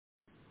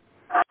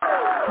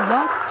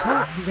Blog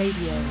Talk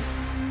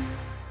Radio.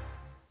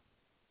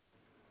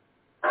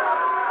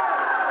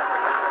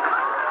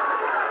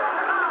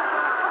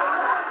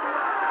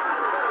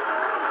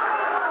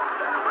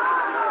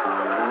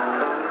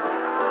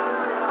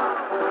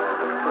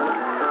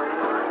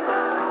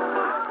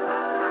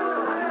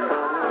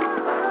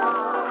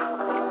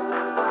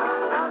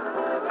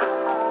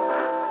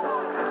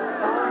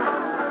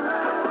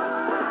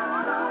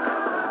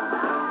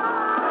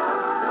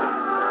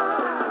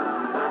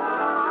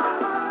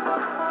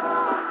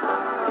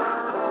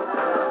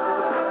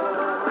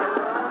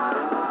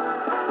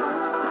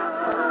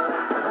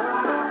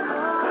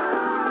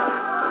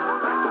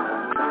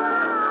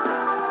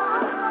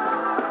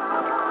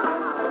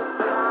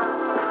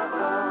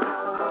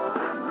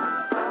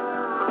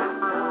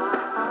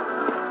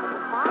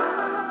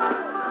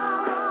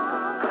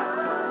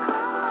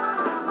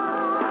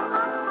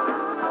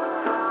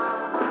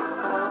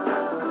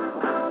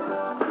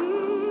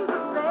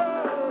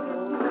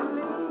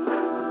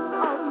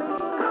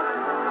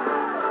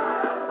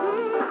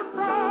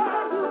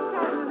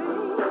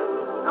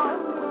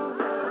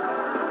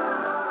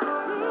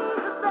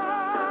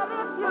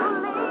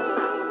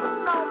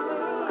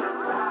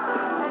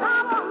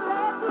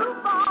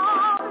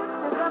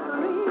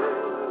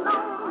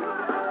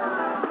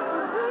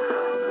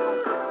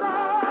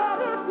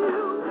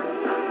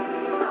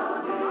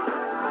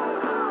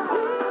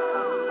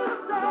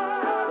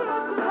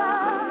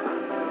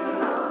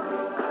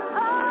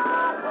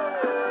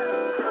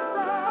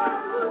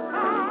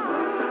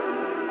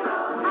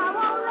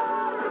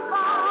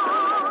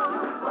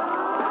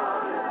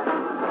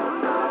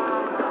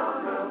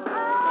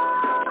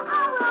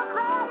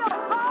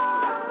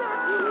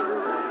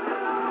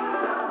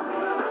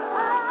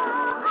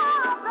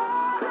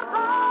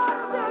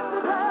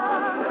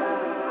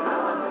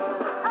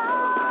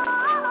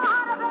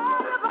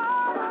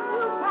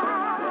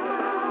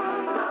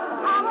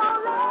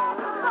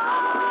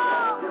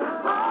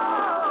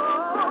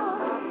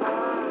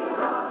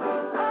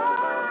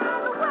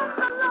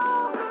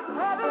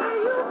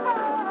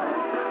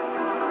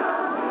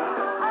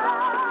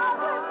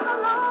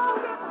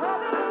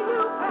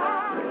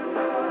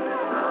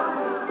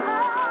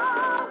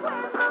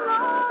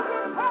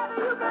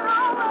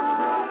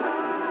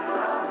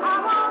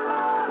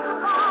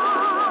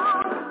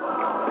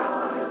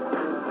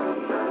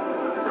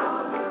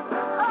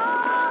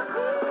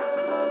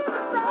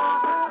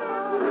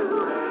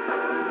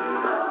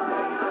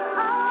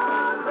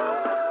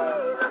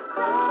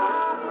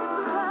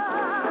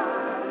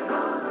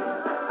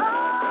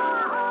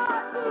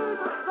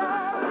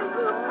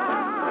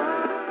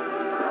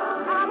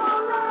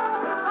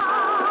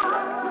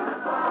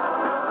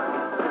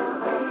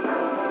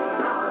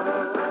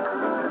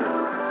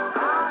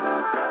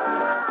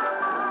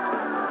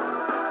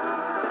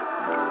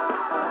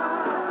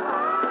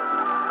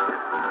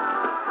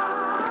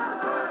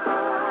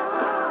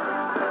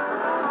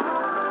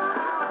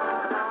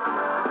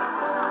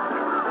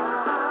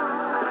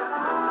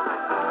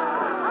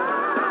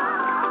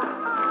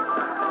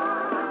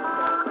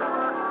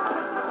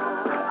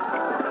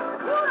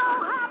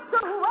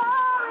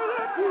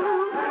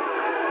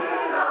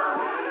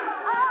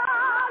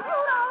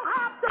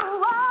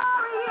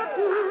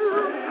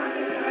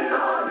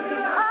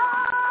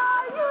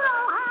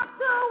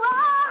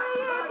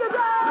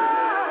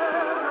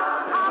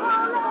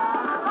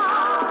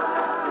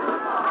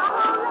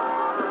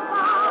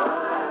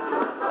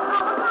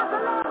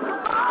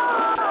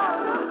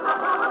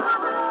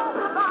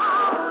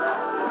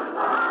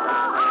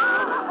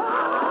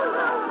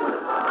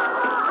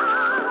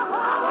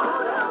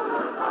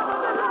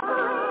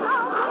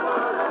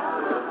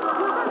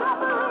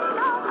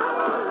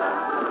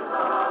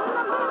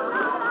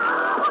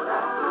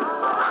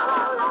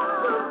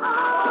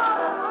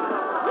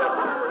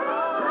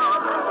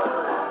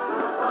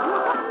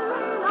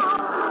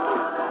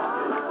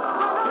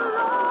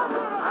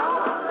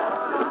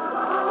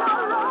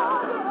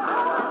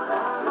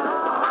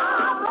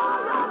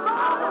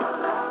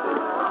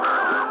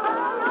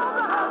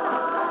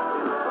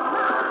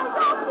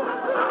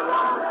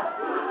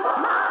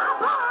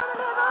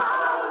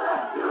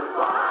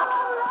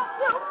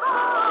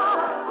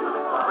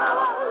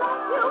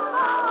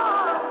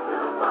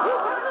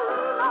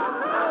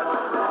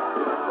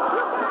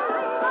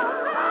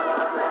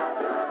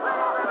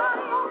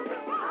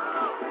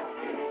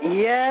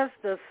 Yes,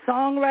 the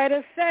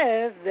songwriter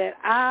says that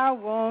I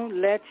won't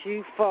let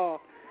you fall.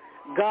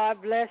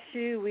 God bless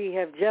you. We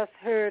have just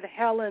heard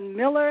Helen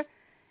Miller,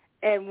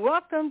 and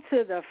welcome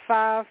to the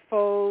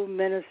Fivefold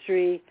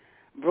Ministry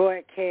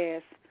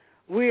broadcast.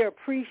 We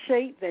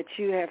appreciate that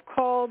you have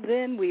called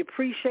in. We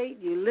appreciate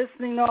you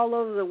listening all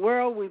over the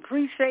world. We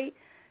appreciate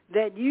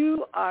that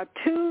you are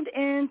tuned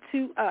in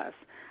to us.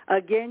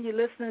 Again, you're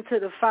listening to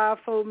the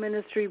Fivefold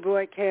Ministry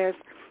broadcast.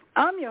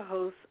 I'm your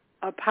host,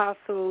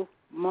 Apostle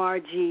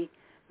Margie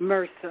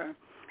Mercer.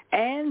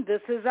 And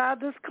this is our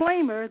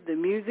disclaimer. The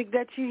music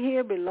that you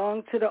hear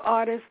belongs to the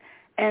artist,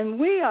 and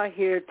we are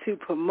here to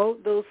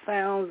promote those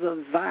sounds of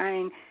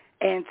Zion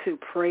and to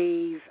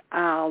praise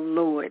our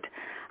Lord.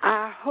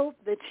 I hope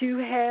that you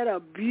had a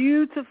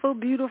beautiful,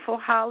 beautiful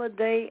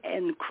holiday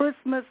and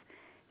Christmas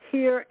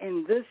here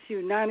in this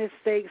United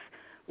States.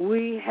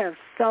 We have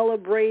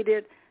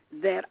celebrated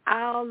that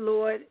our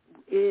Lord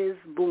is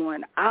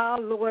born. Our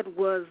Lord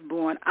was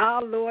born.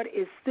 Our Lord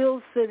is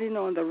still sitting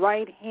on the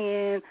right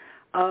hand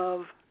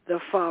of the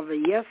Father.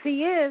 Yes,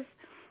 he is.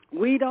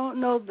 We don't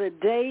know the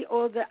day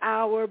or the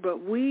hour,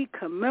 but we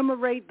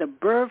commemorate the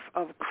birth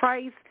of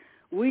Christ.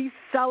 We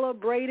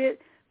celebrate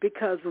it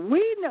because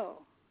we know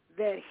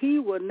that he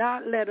will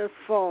not let us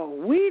fall.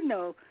 We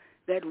know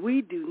that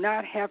we do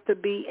not have to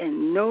be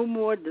in no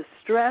more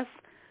distress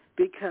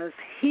because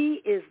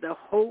he is the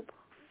hope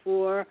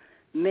for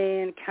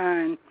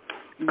mankind.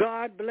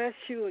 God bless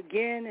you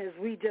again as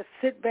we just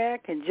sit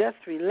back and just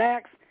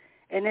relax.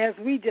 And as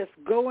we just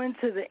go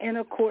into the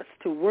inner courts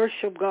to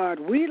worship God,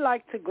 we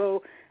like to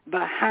go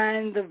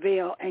behind the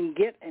veil and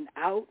get an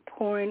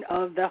outpouring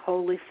of the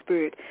Holy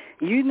Spirit.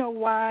 You know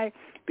why?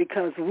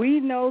 Because we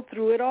know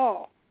through it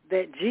all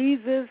that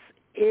Jesus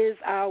is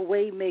our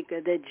way maker,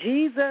 that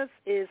Jesus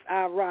is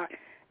our rock,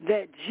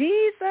 that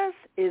Jesus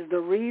is the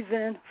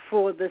reason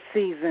for the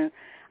season.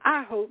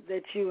 I hope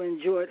that you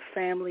enjoyed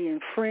family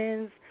and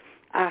friends.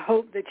 I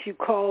hope that you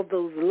called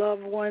those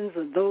loved ones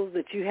or those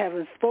that you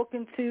haven't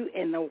spoken to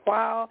in a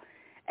while,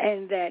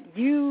 and that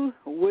you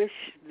wish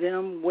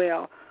them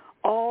well.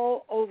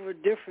 All over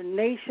different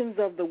nations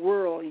of the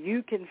world,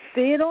 you can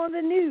see it on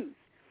the news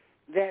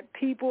that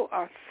people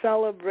are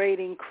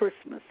celebrating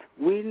Christmas.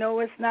 We know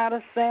it's not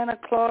a Santa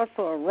Claus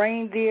or a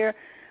reindeer,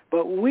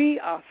 but we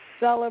are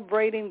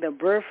celebrating the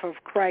birth of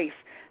Christ,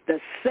 the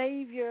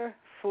Savior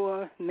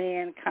for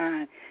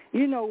mankind.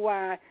 You know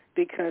why?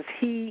 Because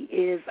he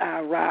is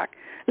our rock.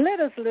 Let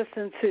us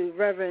listen to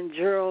Reverend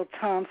Gerald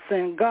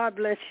Thompson. God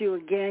bless you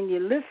again. You're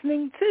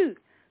listening to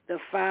the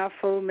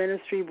Fivefold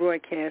Ministry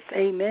broadcast.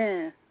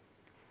 Amen.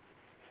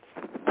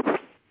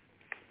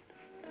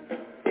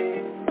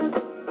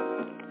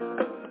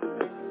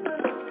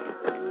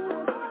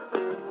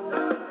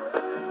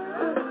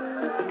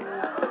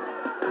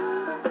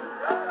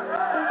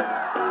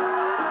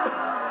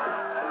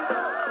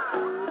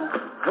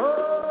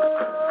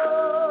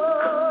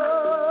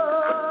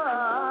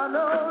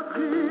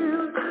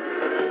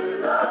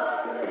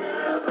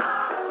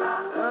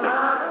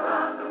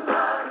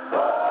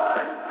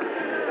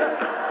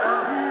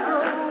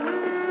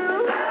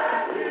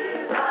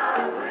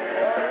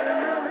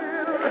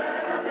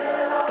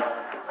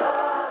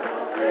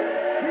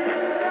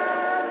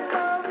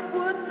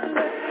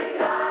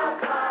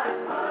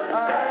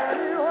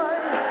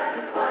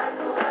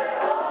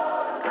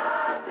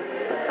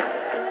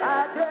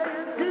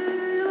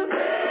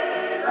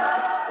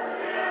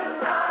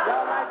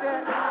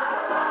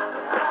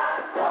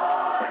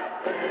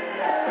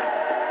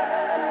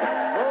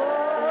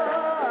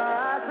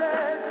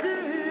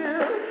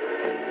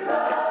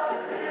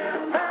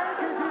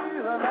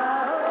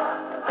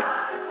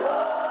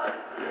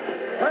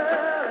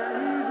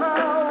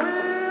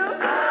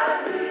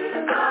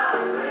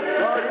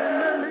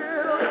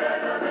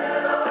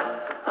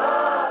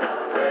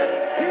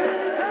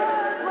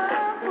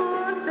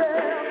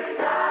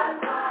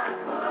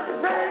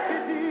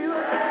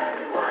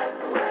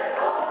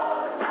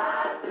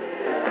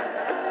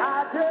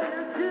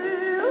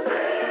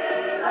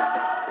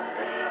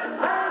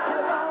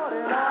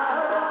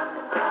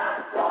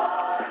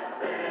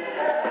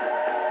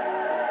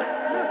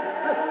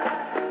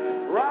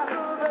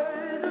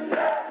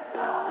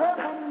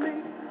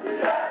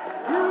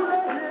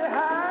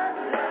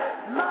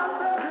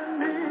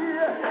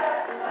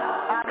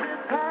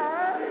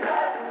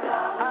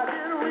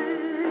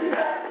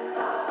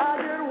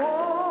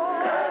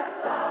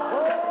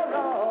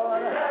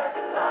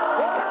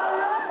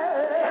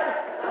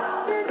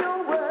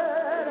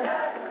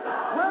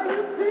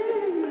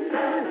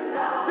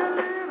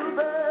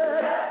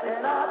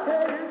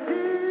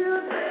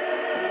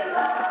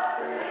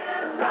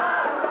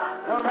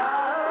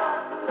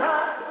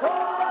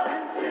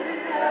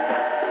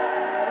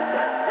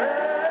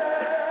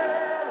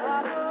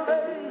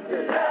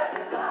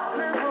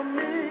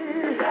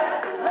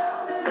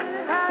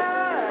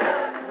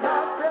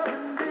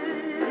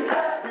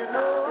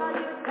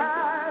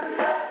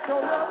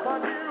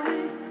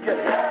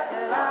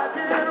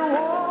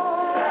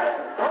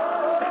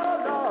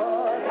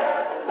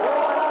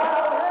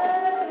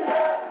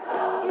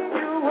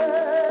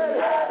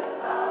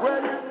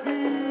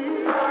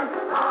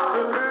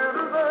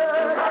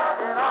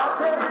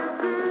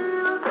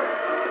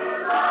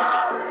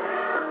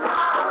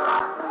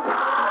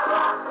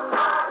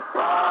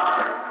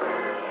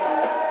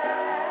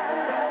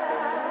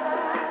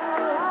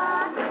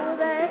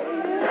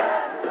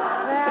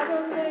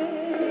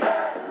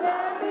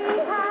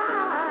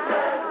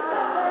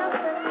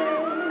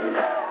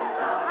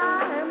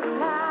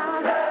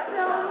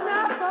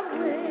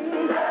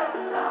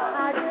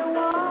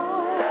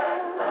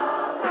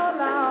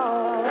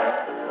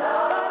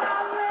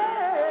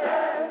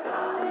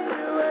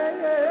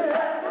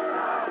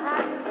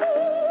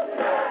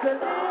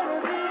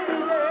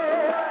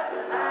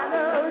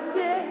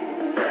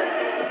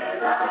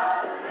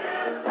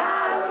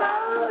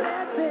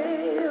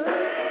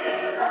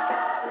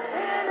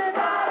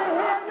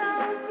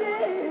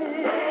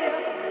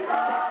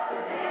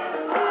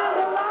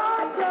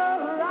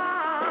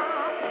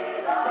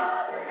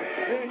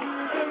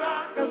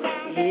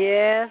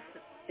 Yes,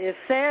 it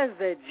says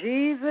that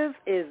Jesus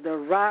is the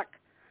rock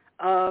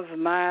of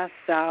my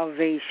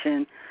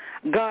salvation.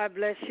 God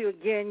bless you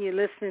again. You're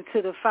listening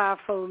to the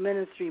Fivefold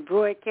Ministry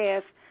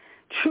broadcast.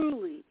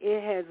 Truly,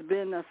 it has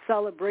been a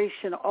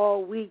celebration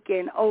all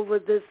weekend over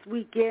this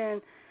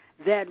weekend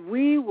that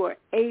we were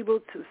able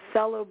to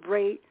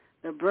celebrate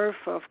the birth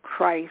of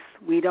Christ.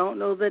 We don't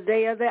know the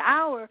day or the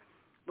hour,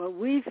 but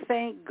we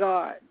thank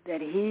God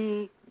that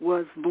he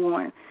was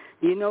born.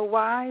 You know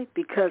why?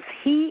 Because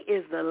he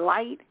is the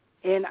light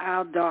in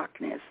our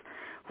darkness.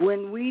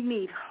 When we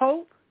need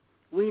hope,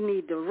 we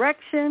need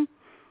direction,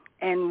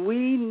 and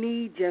we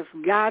need just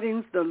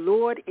guidance, the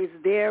Lord is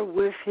there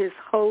with his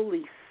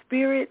Holy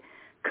Spirit,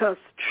 because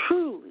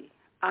truly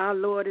our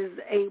Lord is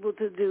able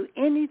to do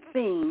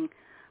anything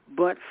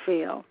but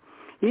fail.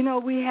 You know,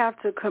 we have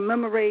to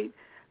commemorate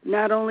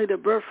not only the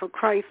birth of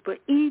Christ, but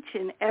each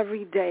and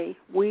every day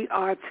we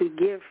are to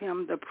give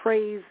him the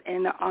praise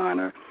and the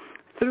honor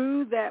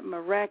through that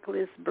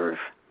miraculous birth,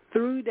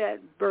 through that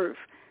birth,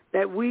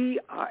 that we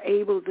are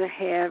able to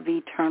have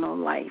eternal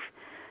life.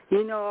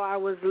 You know, I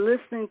was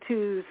listening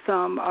to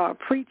some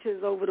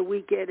preachers over the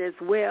weekend as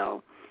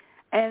well,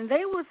 and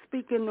they were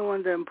speaking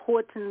on the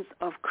importance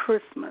of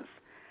Christmas,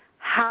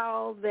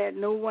 how that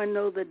no one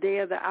knows the day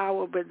or the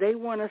hour, but they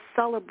want to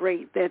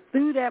celebrate that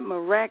through that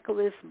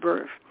miraculous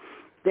birth,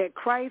 that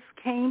Christ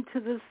came to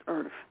this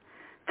earth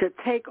to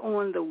take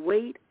on the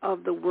weight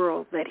of the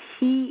world, that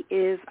he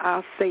is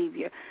our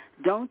Savior.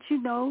 Don't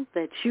you know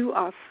that you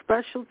are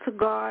special to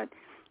God,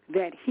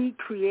 that he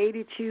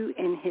created you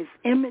in his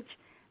image,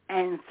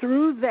 and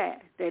through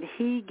that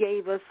he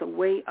gave us a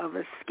way of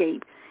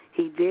escape.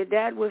 He did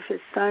that with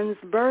his son's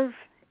birth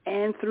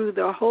and through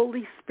the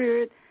Holy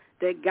Spirit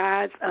that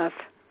guides us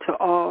to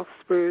all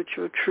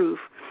spiritual truth.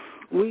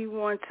 We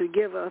want to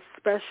give a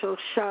special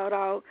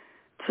shout-out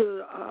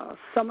to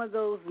some of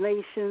those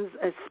nations,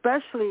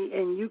 especially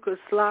in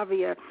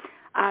Yugoslavia.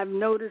 I've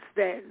noticed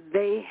that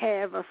they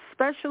have a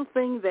special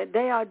thing that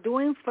they are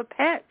doing for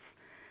pets,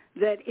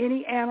 that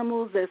any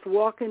animals that's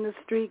walking the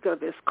street or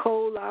it's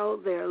cold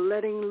out, they're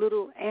letting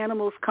little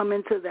animals come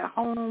into their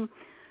home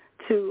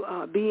to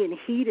be in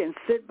heat and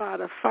sit by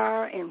the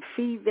fire and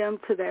feed them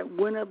till that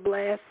winter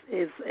blast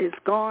is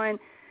gone.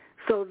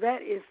 So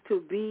that is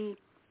to be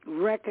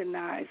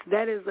recognized.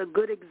 That is a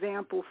good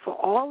example for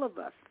all of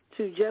us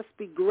to just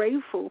be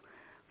grateful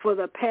for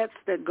the pets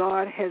that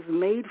God has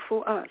made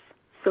for us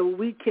so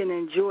we can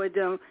enjoy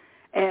them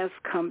as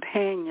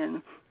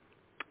companions.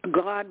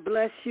 God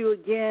bless you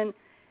again.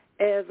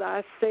 As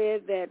I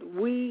said, that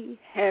we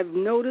have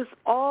noticed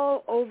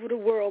all over the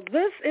world,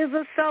 this is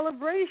a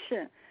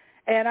celebration.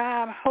 And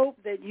I hope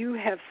that you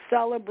have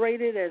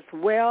celebrated as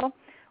well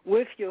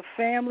with your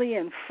family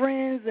and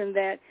friends, and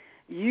that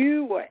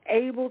you were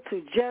able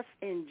to just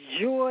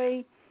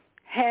enjoy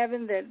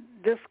having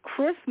this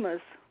Christmas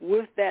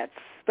with that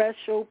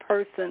special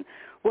person,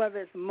 whether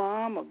it's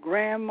mom or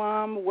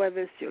grandmom,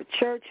 whether it's your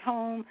church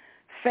home,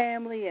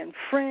 family and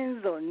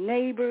friends or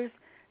neighbors,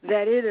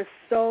 that it is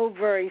so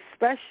very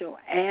special.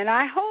 And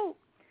I hope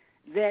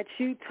that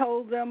you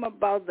told them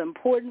about the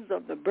importance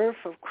of the birth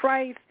of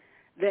Christ,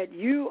 that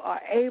you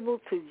are able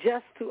to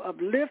just to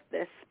uplift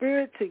their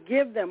spirit, to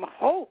give them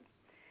hope.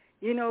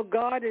 You know,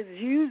 God is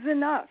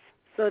using us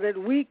so that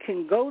we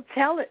can go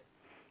tell it,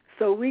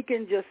 so we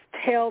can just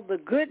tell the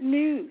good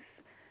news,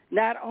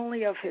 not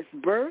only of his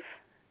birth,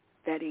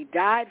 that he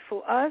died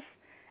for us,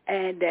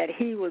 and that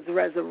he was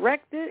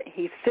resurrected.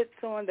 He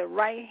sits on the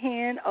right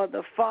hand of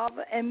the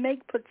Father and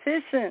make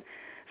petition.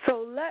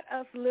 So let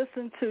us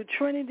listen to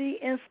Trinity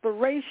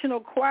Inspirational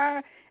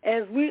Choir,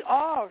 as we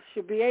all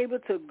should be able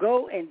to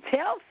go and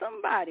tell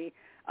somebody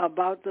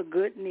about the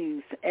good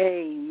news.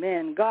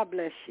 Amen. God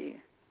bless you.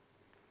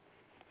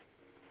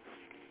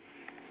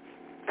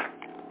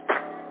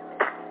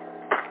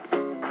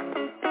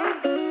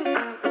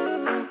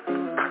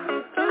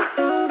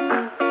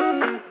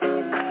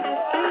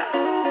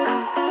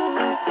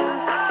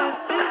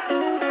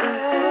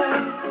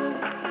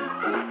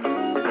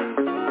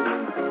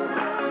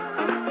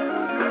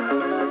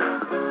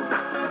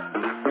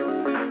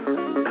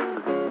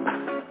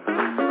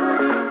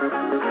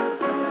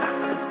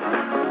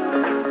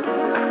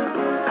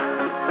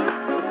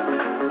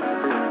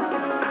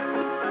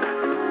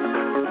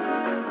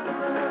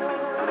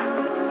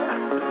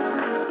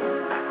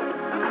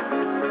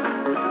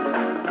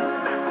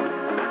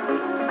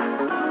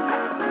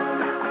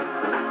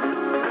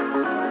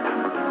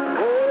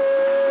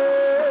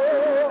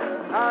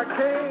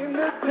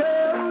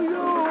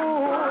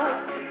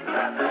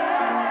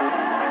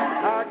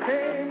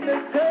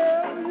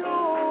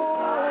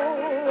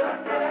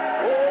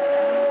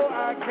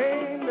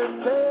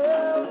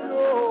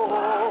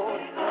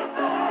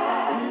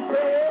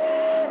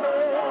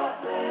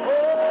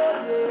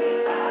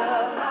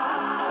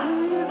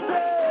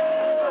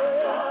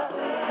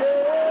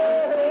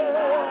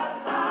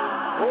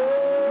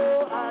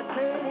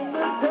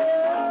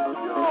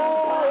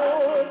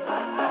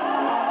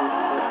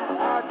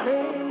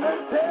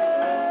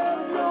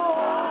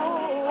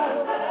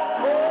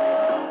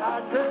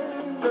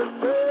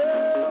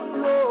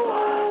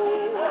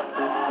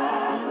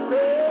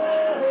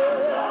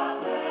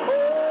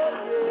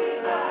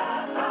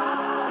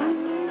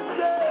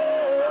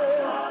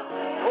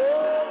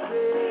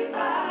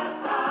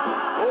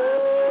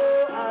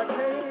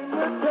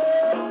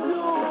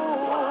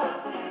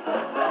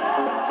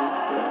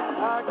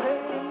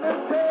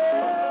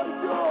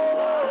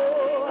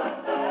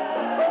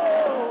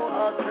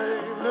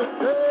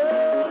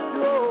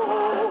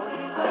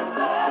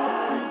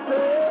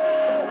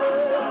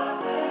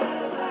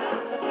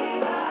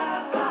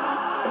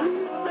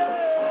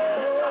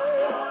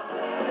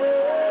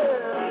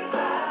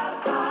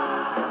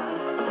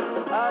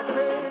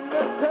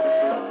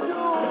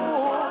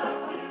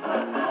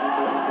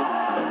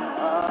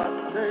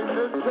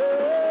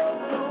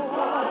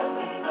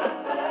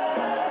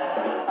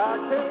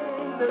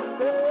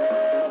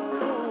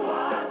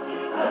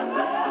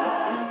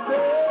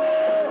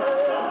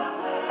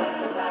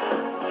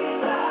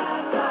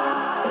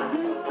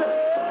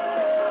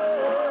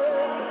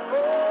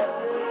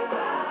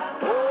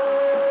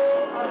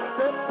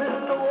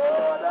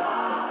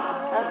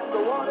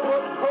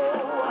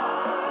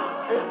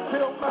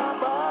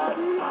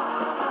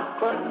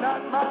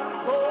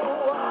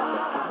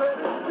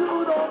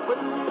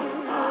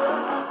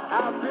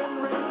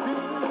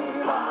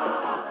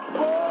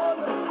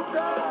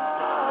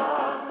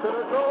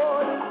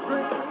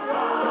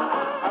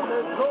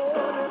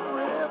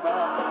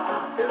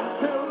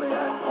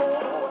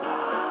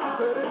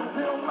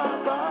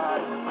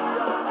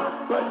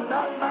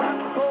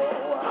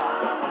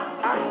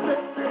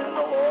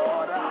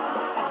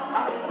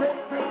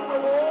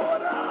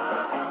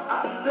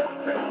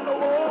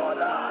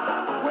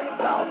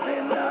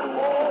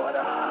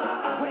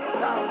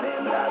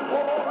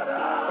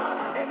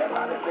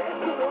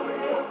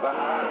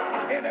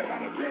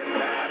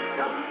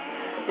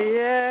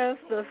 Yes,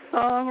 the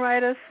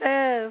songwriter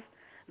says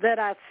that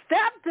I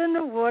stepped in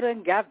the water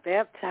and got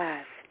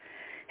baptized.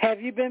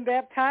 Have you been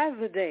baptized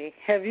today?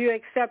 Have you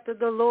accepted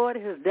the Lord,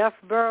 his death,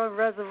 burial, and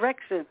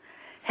resurrection?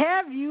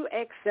 Have you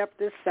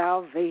accepted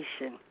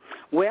salvation?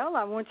 Well,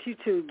 I want you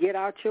to get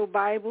out your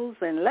Bibles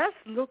and let's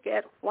look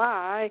at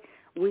why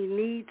we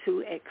need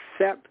to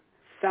accept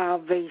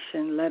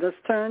salvation. Let us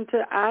turn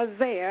to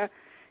Isaiah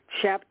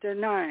chapter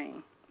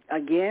 9.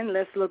 Again,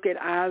 let's look at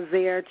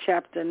Isaiah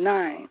chapter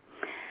 9.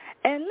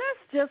 And let's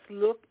just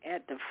look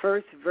at the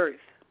first verse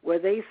where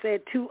they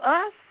said, to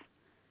us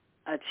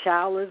a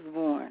child is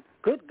born.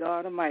 Good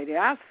God Almighty.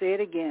 I'll say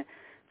it again.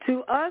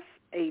 To us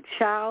a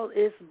child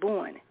is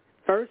born.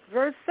 First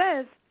verse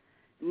says,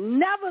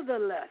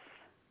 nevertheless,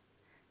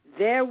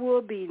 there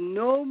will be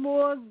no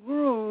more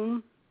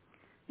gloom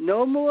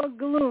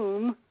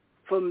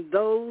from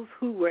those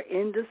who were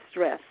in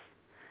distress.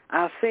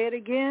 I'll say it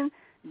again.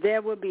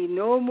 There will be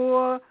no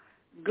more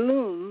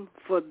gloom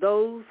for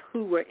those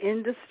who were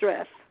in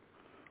distress.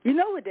 You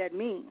know what that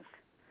means?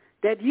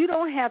 That you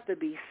don't have to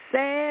be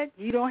sad.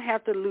 You don't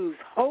have to lose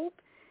hope.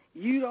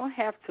 You don't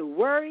have to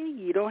worry.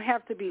 You don't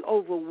have to be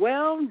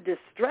overwhelmed,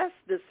 distressed,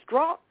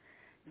 distraught.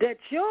 That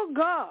your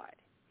God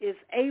is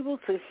able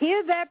to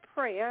hear that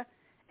prayer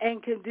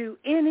and can do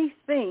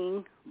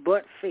anything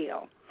but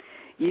fail.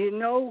 You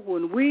know,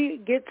 when we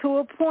get to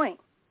a point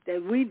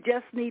that we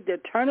just need to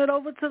turn it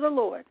over to the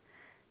Lord,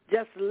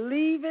 just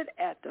leave it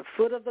at the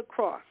foot of the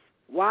cross.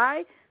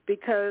 Why?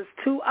 Because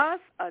to us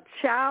a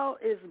child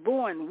is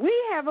born. We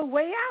have a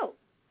way out.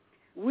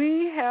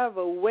 We have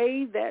a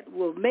way that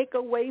will make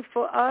a way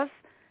for us,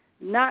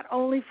 not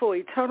only for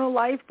eternal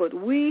life, but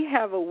we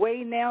have a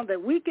way now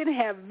that we can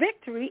have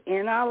victory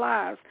in our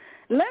lives.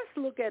 Let's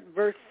look at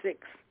verse 6.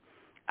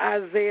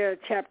 Isaiah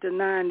chapter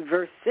 9,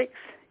 verse 6.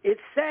 It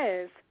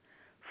says,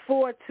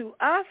 for to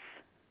us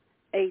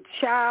a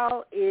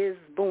child is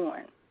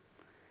born.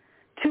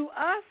 To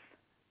us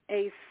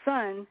a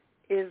son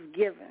is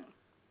given.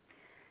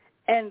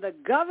 And the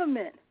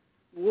government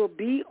will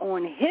be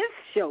on his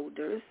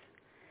shoulders,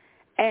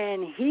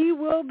 and he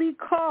will be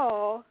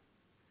called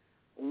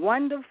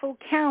Wonderful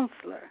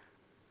Counselor,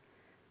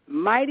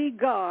 Mighty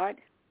God,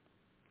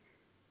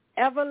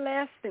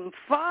 Everlasting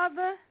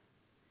Father,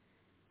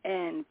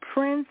 and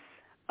Prince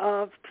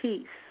of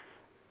Peace.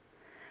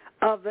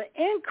 Of the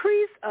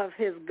increase of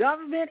his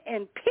government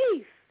and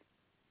peace,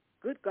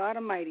 good God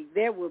Almighty,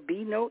 there will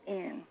be no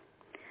end.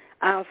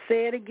 I'll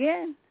say it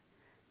again.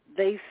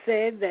 They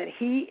said that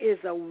he is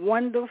a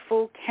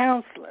wonderful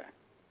counselor.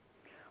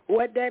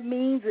 What that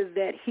means is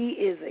that he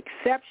is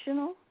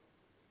exceptional,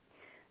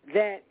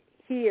 that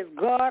he is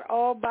God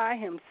all by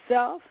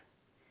himself.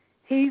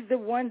 He's the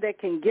one that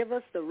can give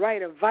us the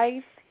right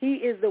advice. He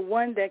is the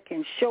one that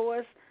can show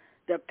us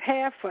the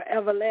path for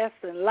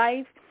everlasting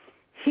life.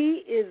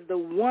 He is the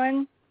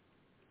one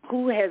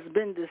who has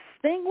been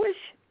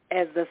distinguished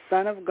as the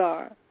Son of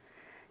God.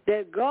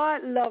 That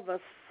God loved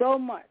us so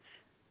much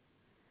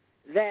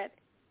that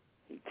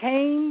he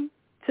came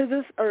to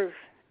this earth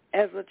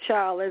as a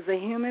child, as a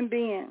human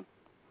being,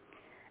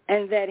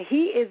 and that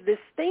he is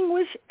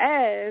distinguished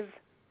as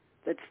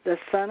the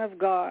Son of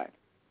God.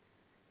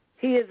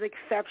 He is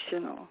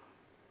exceptional.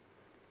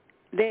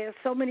 There are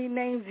so many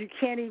names you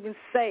can't even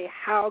say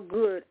how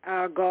good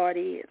our God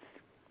is.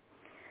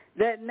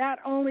 That not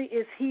only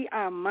is he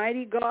our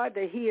mighty God,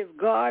 that he is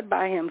God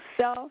by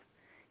himself.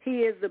 He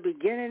is the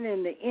beginning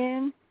and the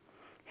end.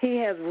 He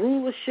has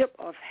rulership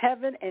of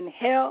heaven and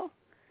hell.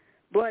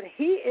 But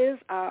he is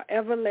our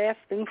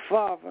everlasting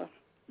Father,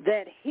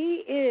 that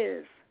he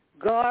is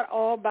God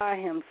all by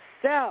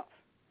himself,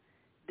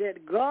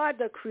 that God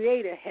the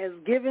Creator has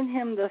given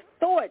him the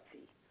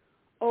authority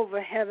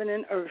over heaven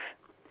and earth.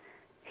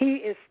 He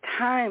is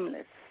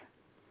timeless.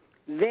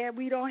 There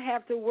we don't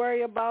have to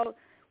worry about,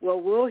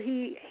 well, will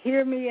he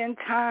hear me in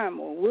time,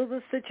 or will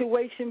the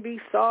situation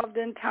be solved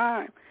in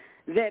time?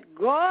 That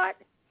God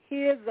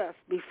hears us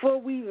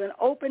before we even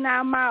open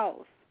our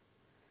mouths.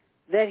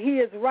 That he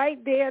is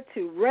right there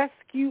to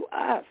rescue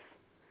us,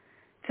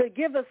 to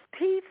give us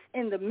peace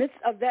in the midst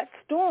of that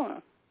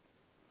storm.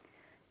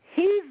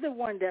 He's the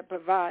one that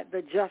provides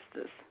the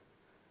justice.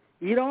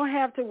 You don't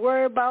have to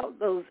worry about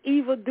those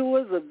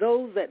evildoers or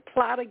those that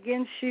plot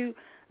against you,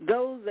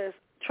 those that's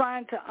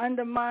trying to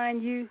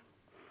undermine you.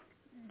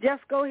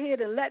 Just go ahead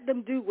and let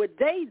them do what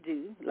they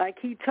do, like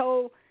he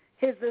told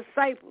his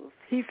disciples.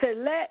 He said,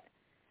 let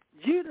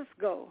Judas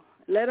go.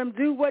 Let him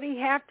do what he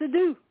have to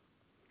do,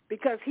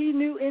 because he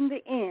knew in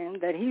the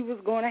end that he was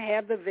going to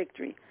have the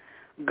victory.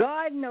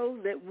 God knows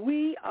that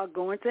we are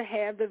going to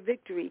have the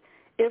victory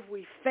if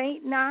we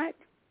faint not,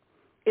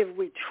 if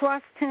we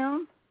trust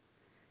him,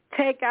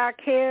 take our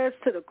cares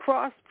to the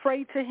cross,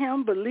 pray to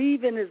him,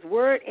 believe in his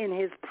word and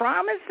his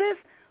promises.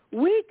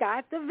 We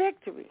got the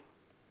victory.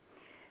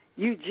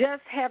 You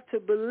just have to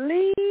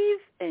believe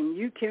and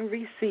you can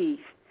receive.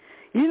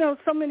 You know,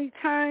 so many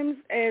times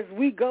as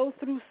we go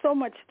through so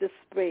much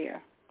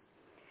despair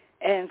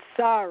and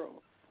sorrow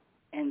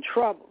and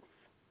troubles,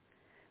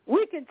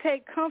 we can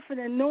take comfort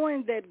in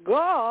knowing that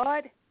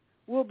God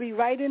will be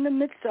right in the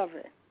midst of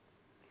it,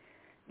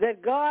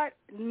 that God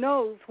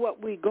knows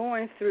what we're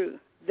going through,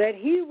 that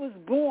he was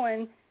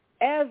born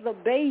as a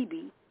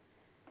baby,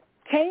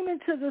 came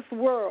into this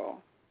world,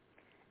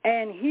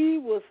 and he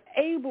was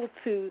able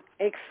to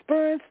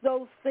experience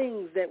those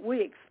things that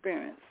we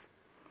experience.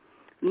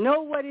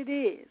 Know what it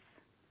is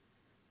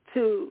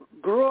to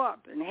grow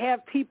up and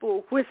have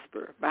people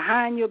whisper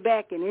behind your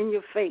back and in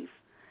your face.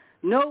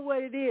 Know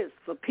what it is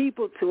for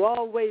people to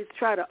always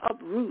try to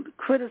uproot,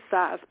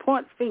 criticize,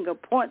 point finger,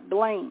 point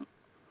blame.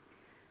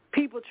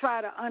 People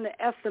try to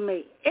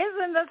underestimate.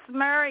 Isn't this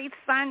Mary's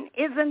son?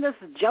 Isn't this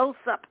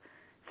Joseph's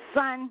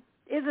son?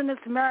 Isn't this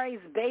Mary's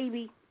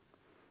baby?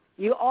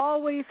 You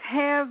always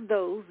have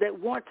those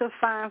that want to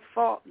find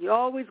fault. You're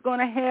always going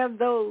to have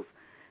those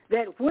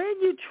that when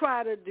you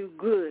try to do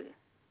good,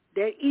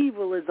 that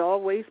evil is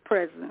always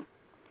present.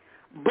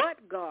 But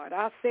God,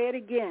 I'll say it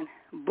again,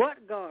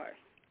 but God.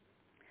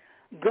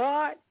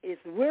 God is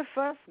with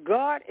us.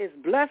 God is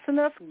blessing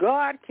us.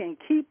 God can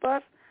keep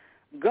us.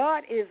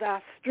 God is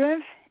our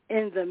strength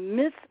in the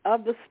midst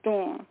of the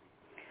storm.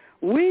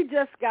 We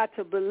just got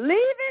to believe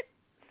it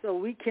so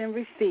we can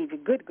receive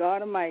it. Good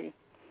God Almighty.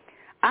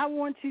 I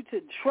want you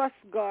to trust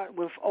God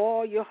with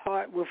all your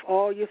heart, with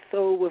all your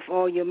soul, with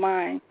all your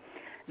mind.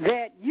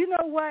 That, you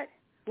know what,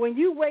 when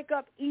you wake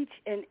up each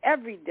and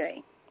every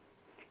day,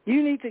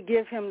 you need to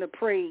give him the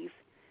praise.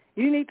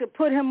 You need to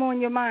put him on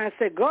your mind.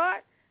 Say, God,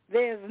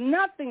 there's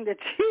nothing that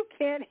you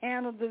can't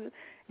handle.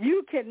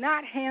 You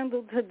cannot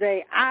handle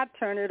today. I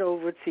turn it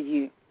over to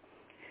you.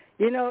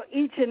 You know,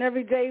 each and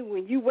every day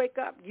when you wake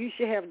up, you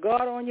should have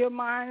God on your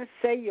mind.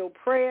 Say your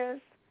prayers.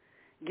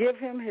 Give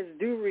him his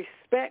due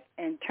respect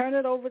and turn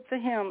it over to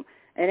him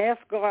and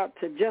ask God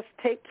to just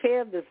take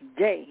care of this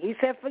day. He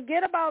said,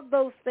 forget about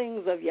those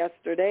things of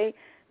yesterday.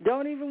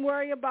 Don't even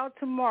worry about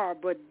tomorrow,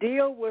 but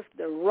deal with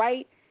the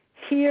right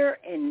here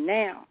and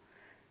now.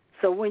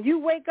 So when you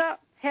wake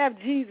up, have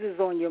Jesus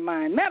on your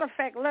mind. Matter of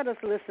fact, let us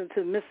listen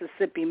to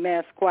Mississippi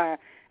Mass Choir,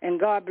 and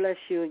God bless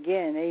you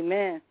again.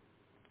 Amen.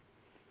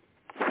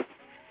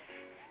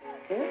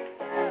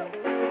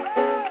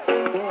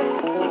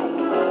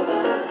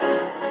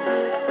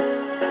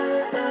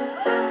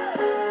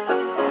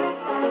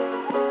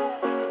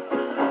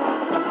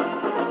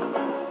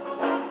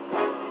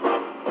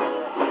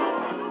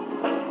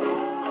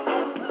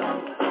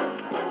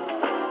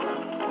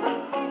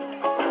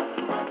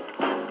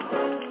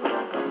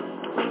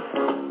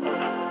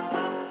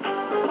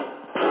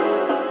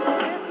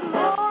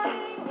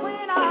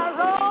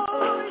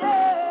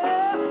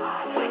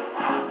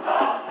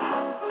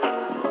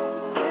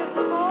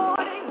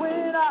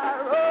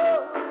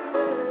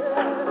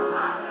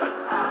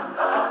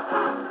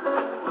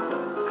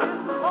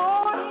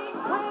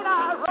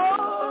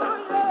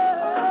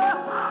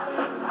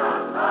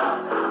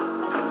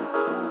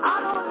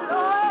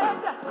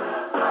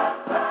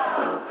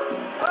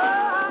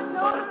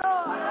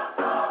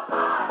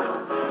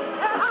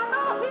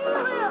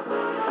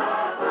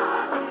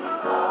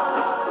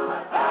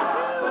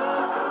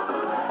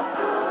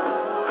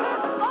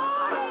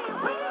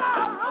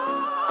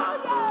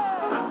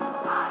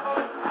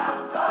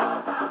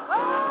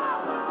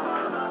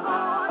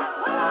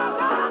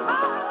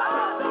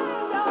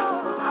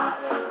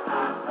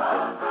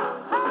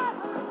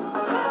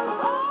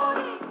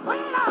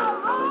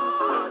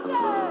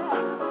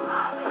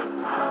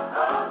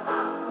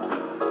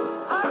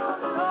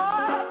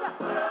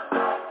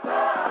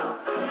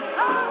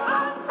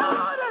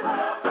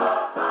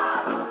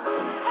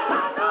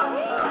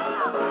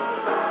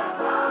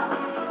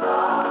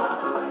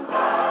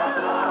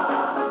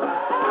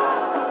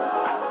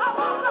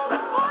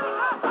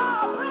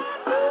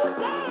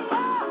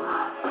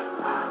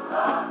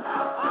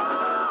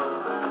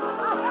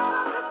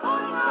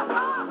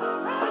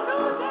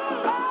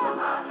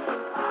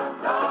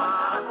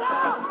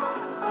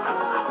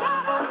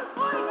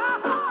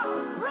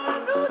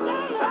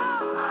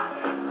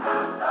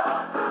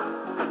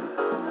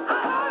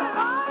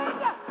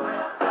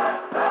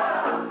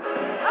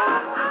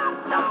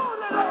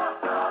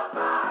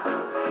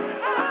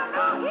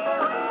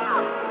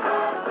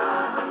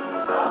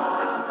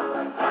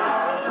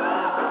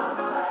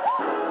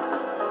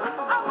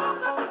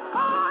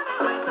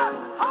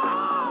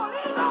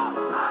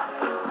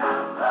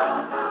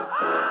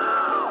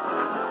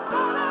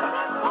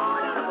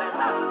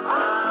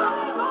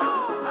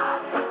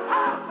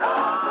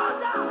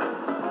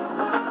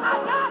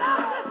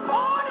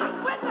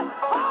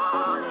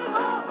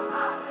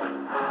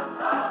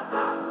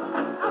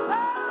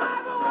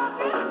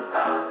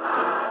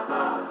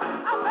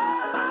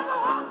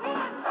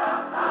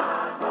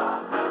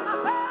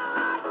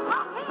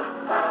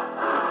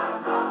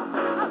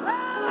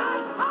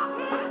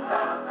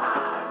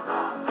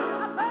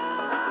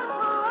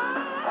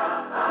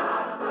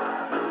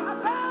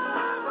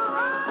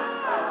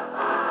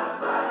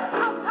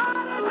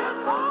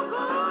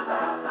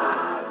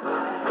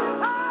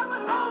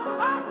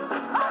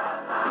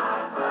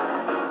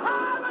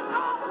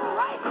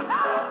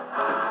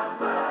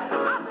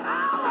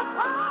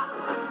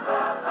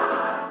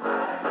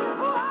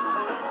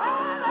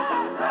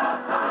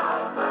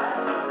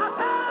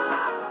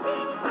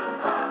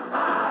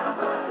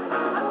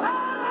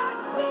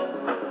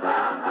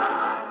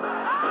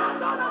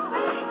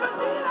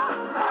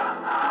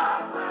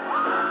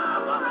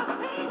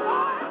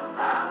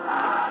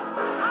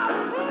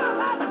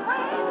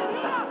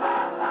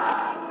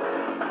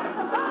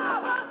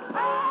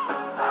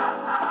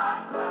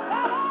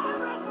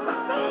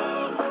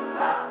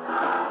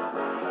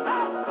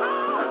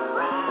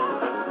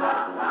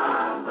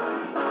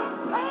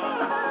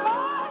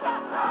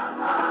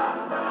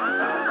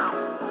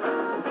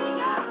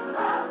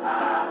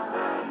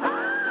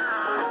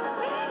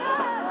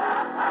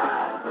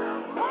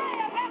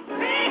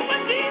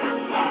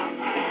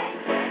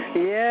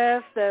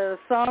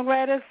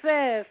 songwriter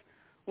says,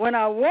 when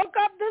I woke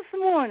up this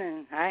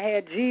morning, I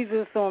had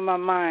Jesus on my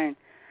mind.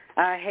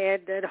 I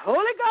had that Holy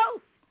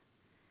Ghost.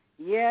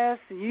 Yes,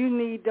 you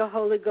need the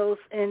Holy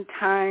Ghost in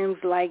times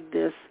like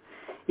this.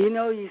 You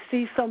know, you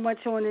see so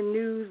much on the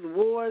news,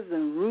 wars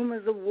and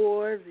rumors of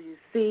wars. You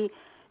see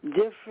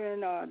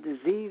different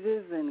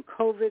diseases and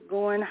COVID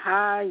going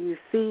high. You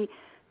see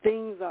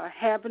things are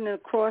happening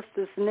across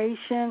this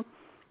nation.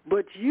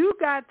 But you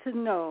got to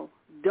know,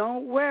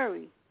 don't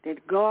worry,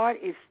 that God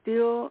is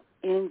still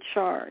in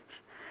charge,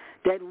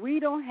 that we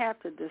don't have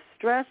to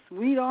distress,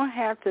 we don't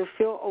have to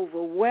feel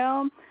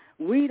overwhelmed,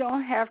 we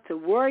don't have to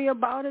worry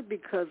about it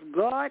because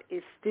God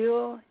is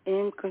still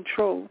in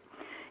control.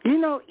 You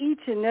know, each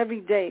and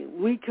every day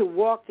we can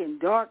walk in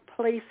dark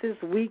places,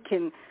 we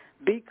can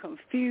be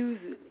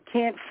confused,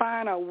 can't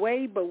find our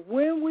way, but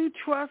when we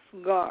trust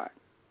God,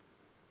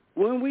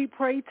 when we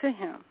pray to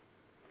him,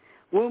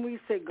 when we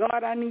say,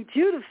 God, I need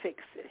you to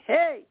fix it,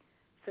 hey,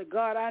 say,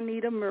 God, I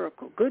need a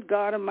miracle. Good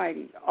God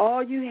Almighty,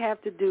 all you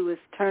have to do is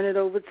turn it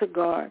over to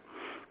God.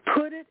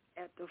 Put it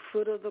at the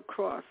foot of the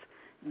cross.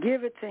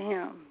 Give it to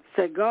him.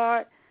 Say,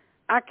 God,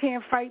 I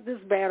can't fight this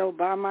battle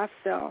by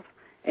myself,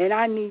 and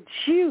I need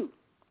you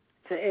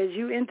to, as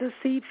you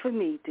intercede for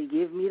me, to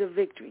give me the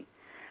victory.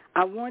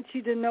 I want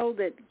you to know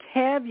that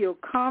have your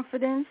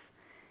confidence,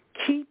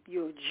 keep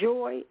your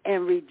joy,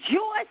 and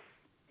rejoice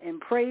and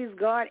praise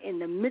God in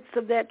the midst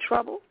of that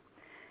trouble,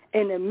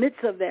 in the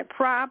midst of that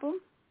problem,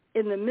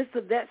 in the midst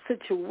of that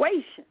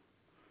situation,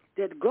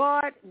 that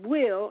God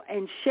will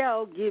and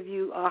shall give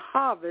you a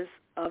harvest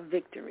of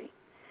victory.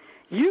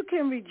 You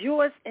can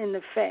rejoice in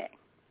the fact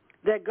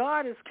that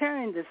God is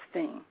carrying this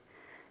thing,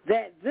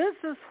 that this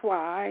is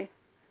why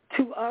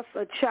to us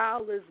a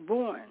child is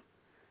born.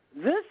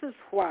 This is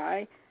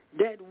why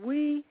that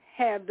we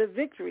have the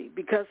victory,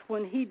 because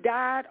when he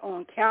died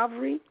on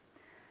Calvary,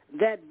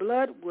 that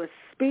blood was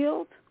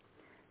spilled,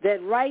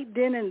 that right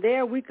then and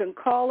there we can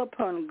call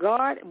upon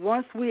God.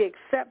 Once we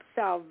accept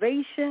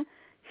salvation,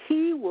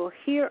 he will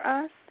hear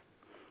us.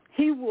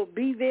 He will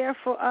be there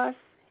for us.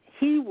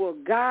 He will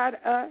guide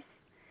us.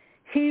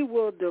 He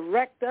will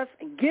direct us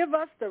and give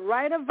us the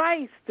right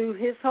advice through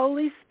his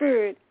Holy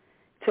Spirit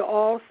to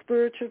all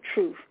spiritual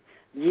truth.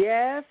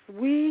 Yes,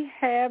 we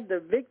have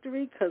the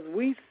victory because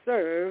we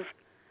serve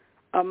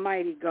a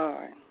mighty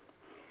God.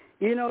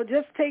 You know,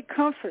 just take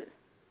comfort.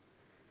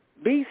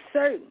 Be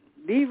certain.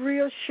 Be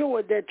real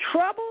sure that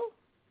trouble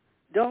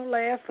don't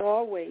last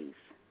always,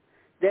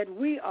 that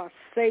we are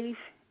safe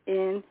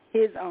in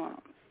his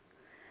arms.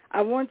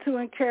 I want to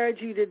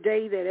encourage you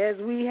today that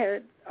as we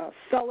had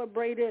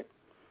celebrated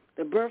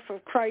the birth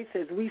of Christ,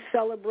 as we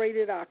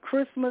celebrated our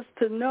Christmas,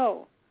 to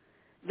know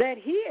that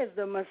he is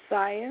the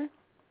Messiah,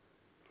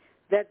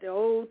 that the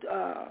Old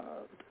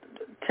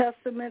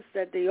Testaments,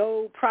 that the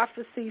old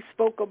prophecies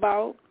spoke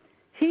about.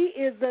 He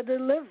is the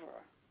deliverer.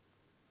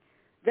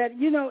 That,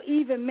 you know,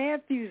 even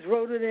Matthew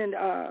wrote it in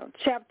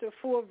chapter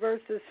 4,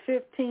 verses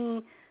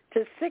 15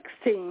 to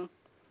 16,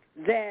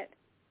 that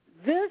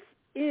this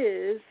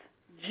is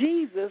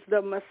Jesus,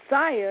 the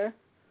Messiah,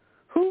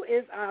 who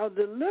is our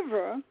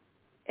deliverer,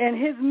 and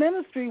his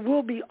ministry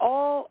will be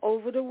all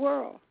over the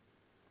world.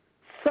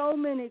 So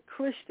many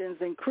Christians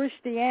and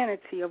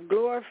Christianity of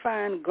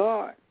glorifying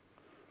God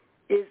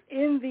is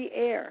in the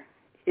air,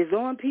 is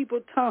on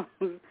people's tongues,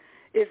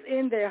 is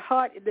in their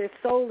heart, their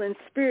soul, and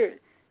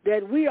spirit,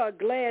 that we are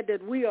glad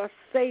that we are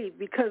saved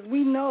because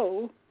we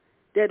know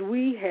that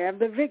we have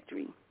the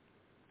victory.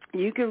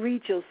 You can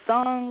read your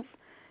songs.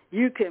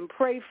 You can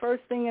pray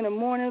first thing in the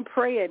morning,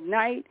 pray at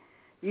night.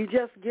 You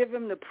just give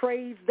him the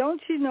praise.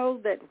 Don't you know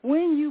that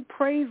when you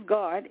praise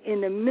God in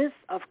the midst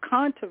of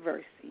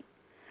controversy,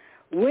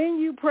 when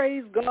you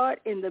praise God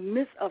in the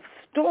midst of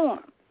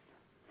storms,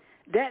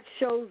 that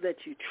shows that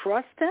you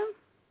trust him,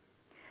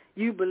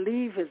 you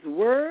believe his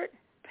word,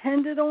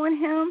 depended on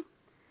him,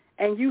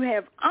 and you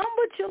have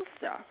humbled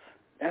yourself.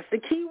 That's the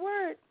key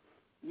word.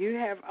 You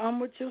have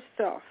humbled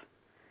yourself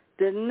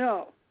to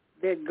know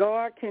that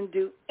God can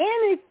do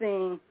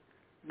anything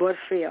but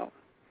fail.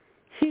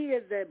 He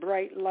is that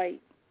bright light.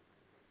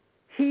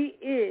 He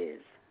is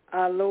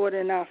our Lord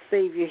and our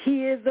Savior.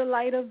 He is the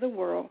light of the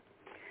world.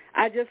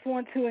 I just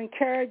want to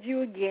encourage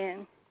you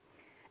again,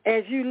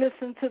 as you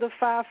listen to the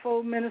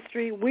Fivefold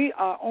Ministry, we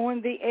are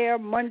on the air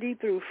Monday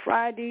through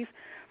Fridays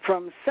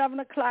from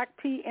 7 o'clock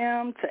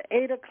p.m. to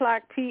 8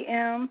 o'clock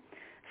p.m.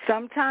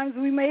 Sometimes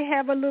we may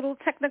have a little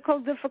technical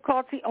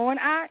difficulty on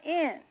our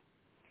end,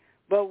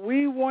 but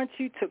we want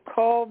you to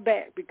call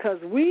back because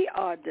we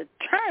are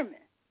determined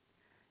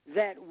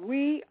that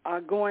we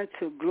are going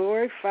to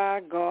glorify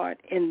God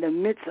in the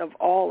midst of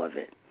all of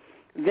it,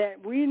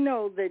 that we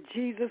know that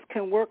Jesus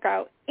can work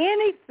out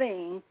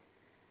anything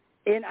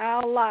in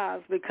our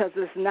lives because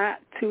it's not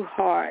too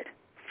hard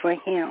for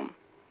him.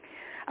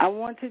 I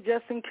want to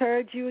just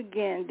encourage you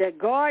again that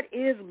God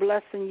is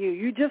blessing you.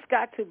 You just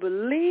got to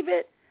believe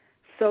it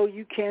so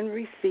you can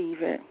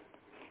receive it.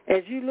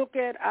 As you look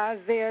at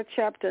Isaiah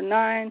chapter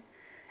 9,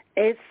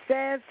 it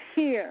says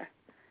here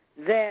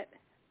that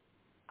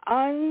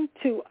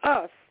unto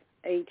us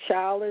a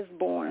child is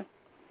born,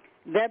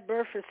 That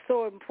birth is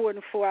so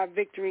important for our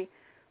victory.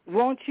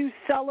 Won't you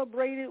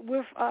celebrate it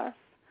with us?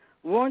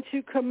 Won't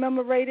you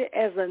commemorate it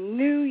as a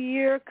new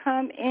year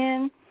come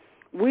in?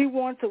 We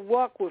want to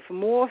walk with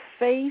more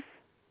faith,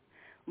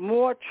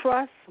 more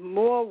trust,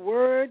 more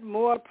word,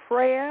 more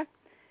prayer,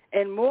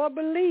 and more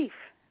belief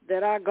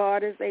that our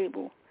God is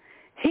able.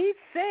 He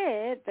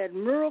said that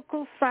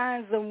miracles,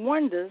 signs, and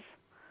wonders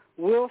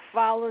will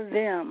follow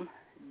them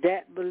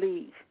that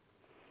believe.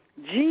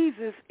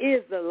 Jesus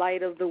is the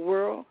light of the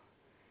world.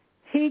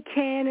 He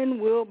can and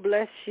will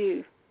bless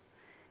you.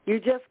 You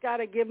just got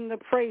to give him the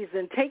praise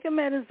and take him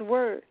at his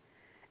word.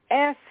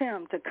 Ask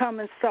him to come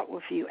and sup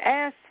with you.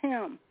 Ask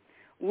him,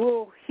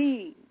 will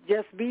he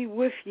just be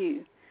with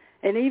you?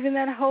 And even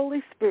that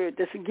Holy Spirit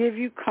just give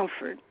you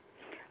comfort.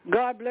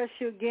 God bless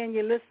you again.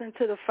 You're listening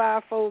to the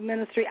Fivefold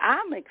Ministry.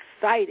 I'm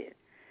excited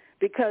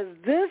because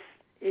this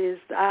is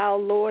our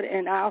Lord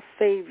and our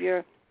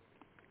Savior.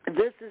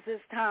 This is his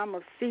time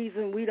of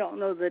season. We don't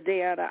know the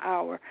day or the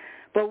hour,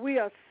 but we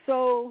are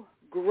so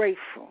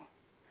grateful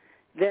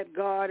that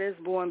God is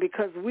born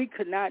because we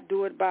could not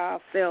do it by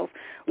ourselves.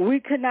 We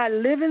could not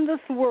live in this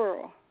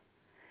world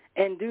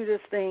and do this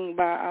thing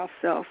by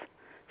ourselves.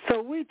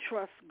 So we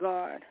trust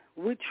God.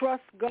 We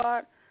trust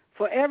God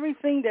for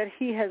everything that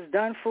he has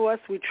done for us.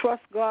 We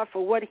trust God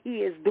for what he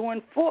is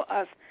doing for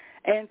us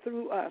and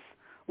through us.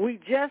 We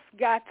just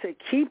got to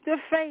keep the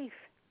faith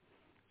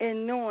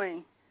in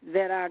knowing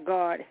that our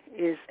God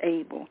is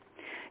able.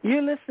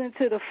 You're listening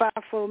to the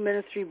Fivefold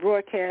Ministry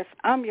broadcast.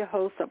 I'm your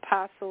host,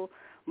 Apostle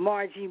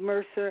Margie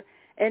Mercer.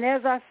 And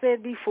as I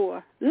said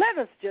before, let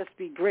us just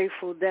be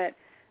grateful that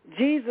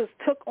Jesus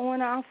took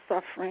on our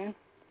suffering.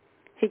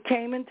 He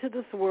came into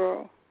this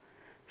world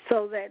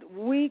so that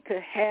we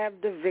could have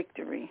the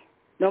victory,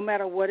 no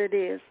matter what it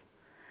is.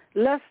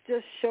 Let's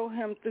just show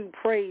him through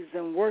praise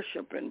and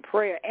worship and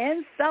prayer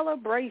and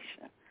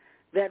celebration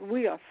that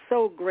we are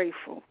so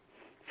grateful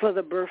for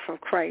the birth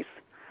of Christ.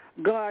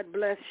 God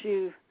bless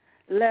you.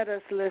 Let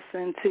us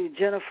listen to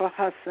Jennifer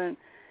Hudson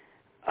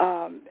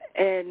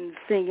and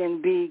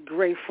singing Be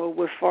Grateful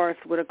with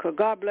Forrest Whitaker.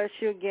 God bless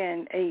you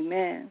again.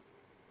 Amen.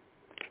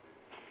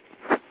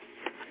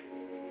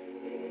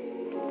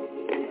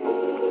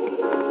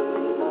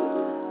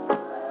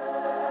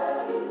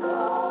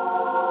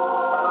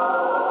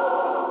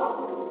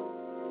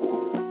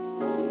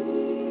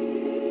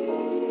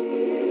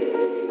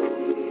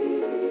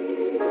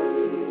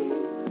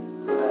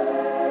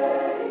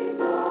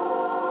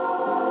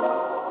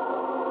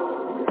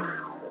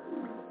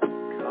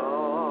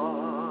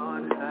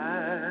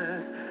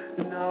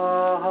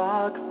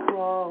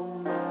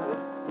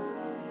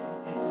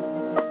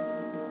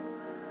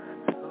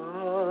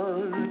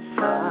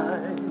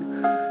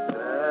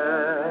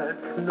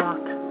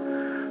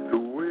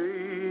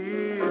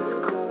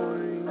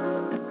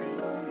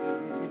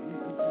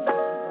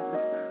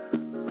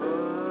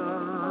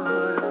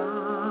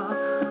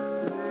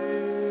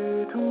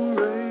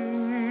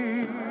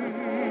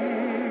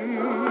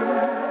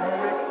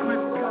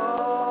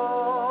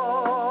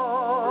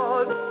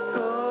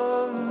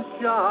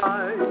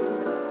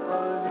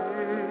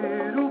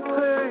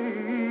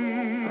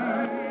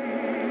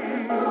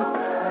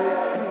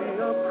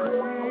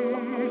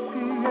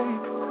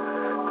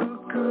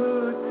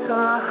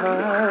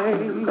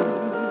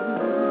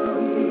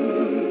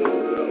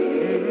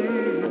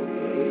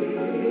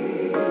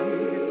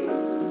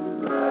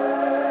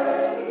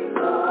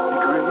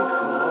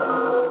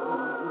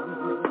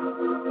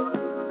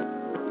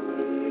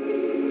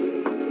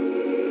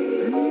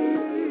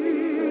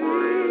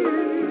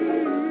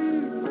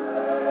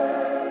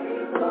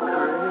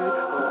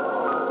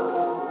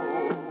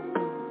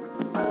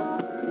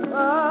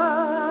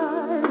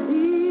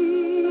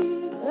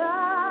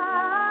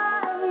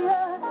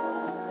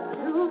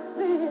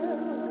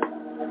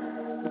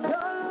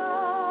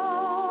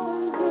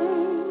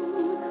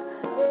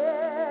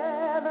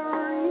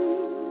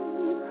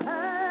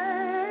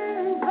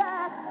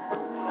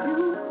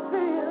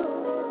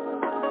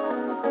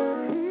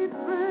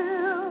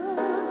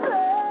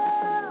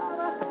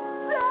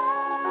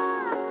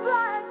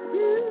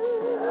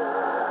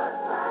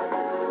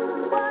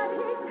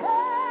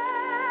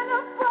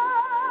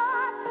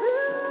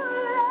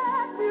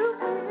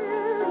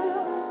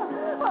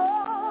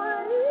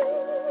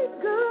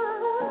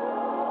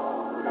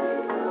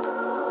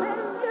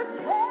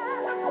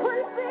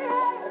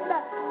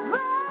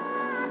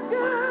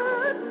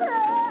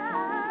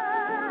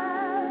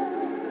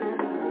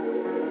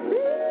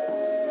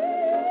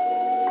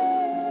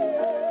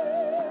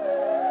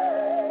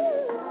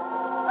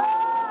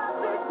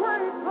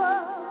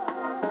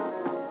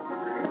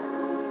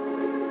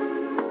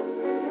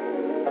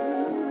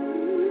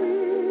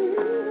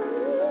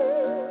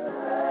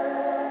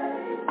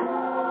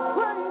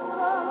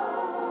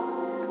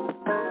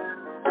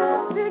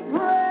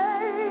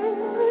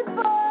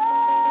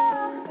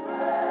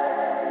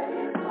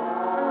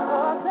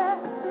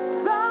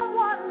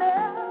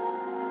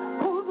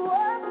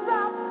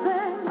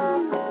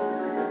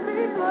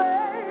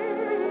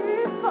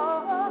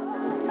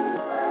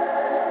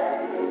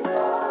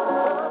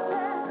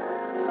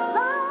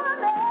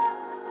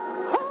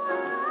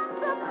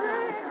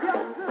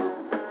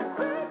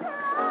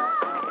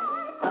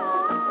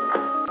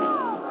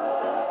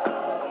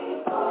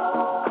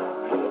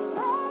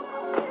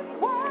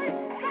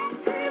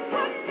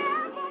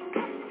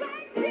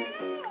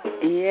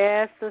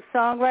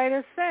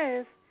 songwriter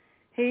says,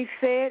 he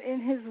said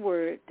in his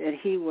word that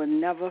he will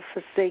never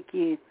forsake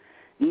you.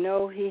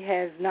 No, he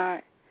has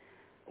not.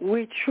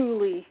 We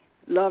truly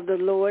love the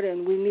Lord,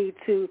 and we need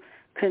to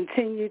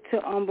continue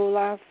to humble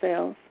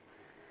ourselves,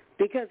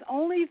 because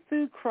only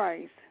through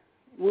Christ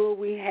will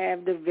we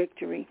have the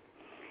victory.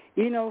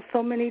 You know,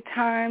 so many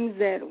times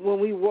that when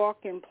we walk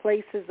in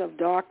places of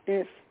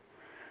darkness,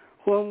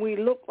 when we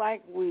look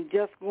like we're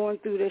just going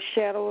through the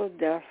shadow of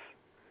death,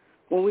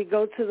 when we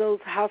go to those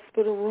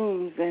hospital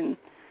rooms and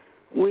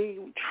we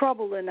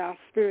trouble in our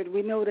spirit,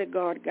 we know that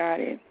God got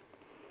it.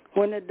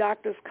 When the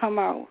doctors come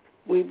out,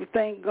 we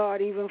thank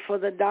God even for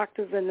the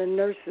doctors and the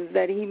nurses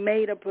that he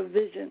made a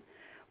provision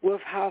with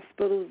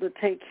hospitals to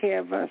take care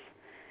of us.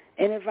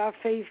 And if our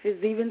faith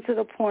is even to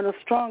the point of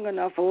strong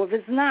enough, or if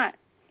it's not,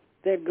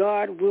 that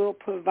God will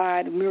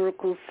provide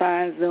miracle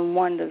signs and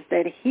wonders,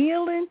 that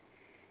healing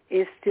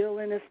is still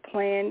in his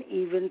plan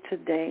even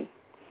today.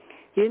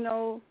 You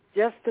know,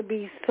 just to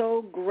be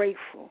so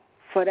grateful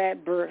for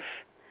that birth,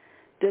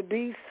 to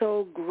be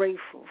so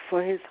grateful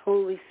for his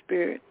Holy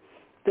Spirit,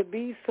 to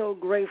be so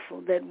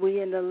grateful that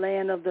we in the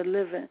land of the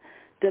living,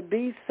 to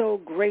be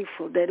so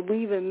grateful that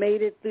we even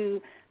made it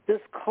through this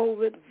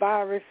COVID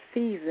virus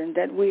season,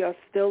 that we are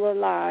still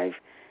alive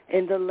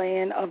in the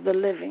land of the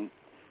living.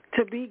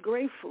 To be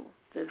grateful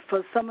that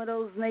for some of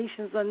those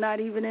nations are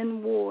not even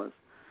in wars.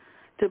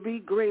 To be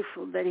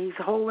grateful that he's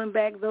holding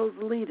back those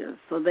leaders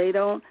so they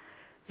don't,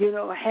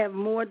 have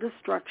more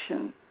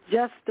destruction.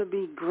 Just to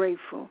be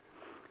grateful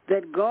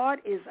that God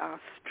is our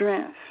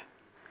strength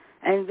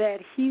and that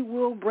he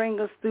will bring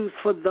us through.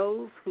 For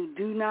those who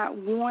do not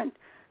want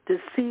to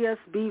see us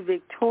be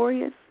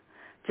victorious,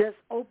 just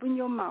open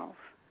your mouth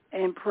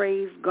and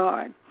praise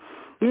God.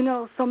 You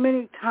know, so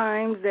many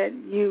times that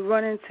you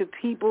run into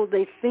people,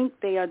 they think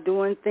they are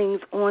doing things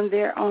on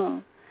their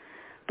own.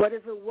 But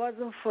if it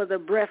wasn't for the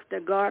breath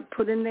that God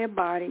put in their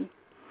body,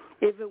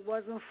 if it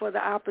wasn't for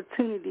the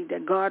opportunity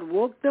that God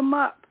woke them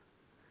up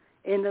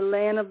in the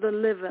land of the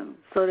living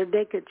so that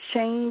they could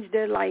change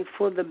their life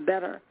for the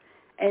better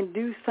and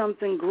do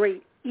something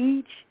great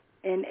each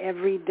and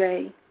every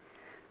day,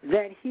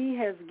 that he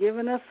has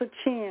given us a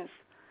chance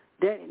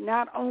that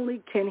not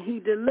only can he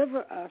deliver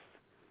us,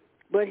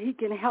 but he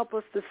can help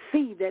us to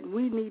see that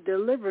we need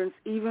deliverance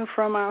even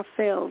from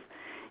ourselves.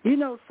 You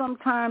know,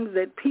 sometimes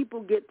that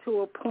people get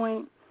to a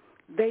point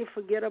they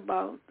forget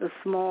about the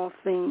small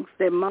things.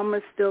 Their mom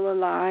is still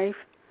alive,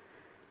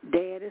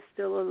 dad is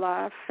still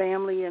alive,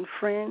 family and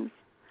friends,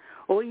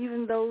 or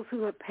even those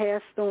who have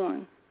passed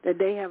on, that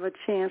they have a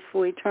chance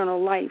for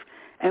eternal life,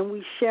 and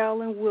we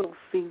shall and will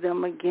see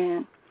them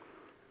again.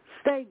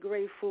 Stay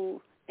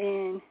grateful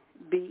and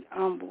be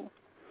humble.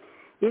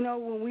 You know,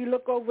 when we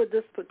look over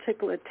this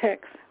particular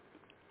text,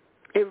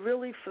 it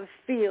really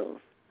fulfills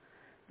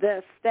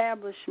the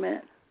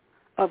establishment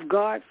of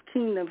God's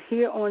kingdom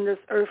here on this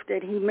earth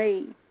that he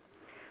made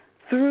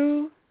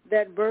through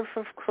that birth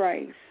of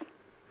Christ,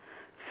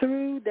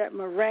 through that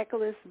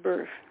miraculous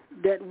birth,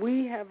 that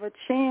we have a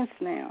chance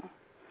now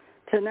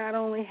to not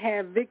only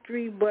have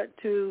victory, but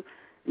to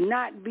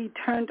not be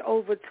turned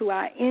over to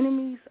our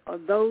enemies or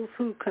those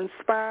who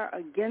conspire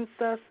against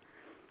us,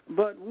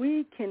 but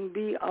we can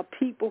be a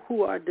people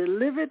who are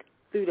delivered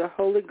through the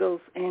Holy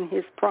Ghost and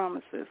his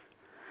promises.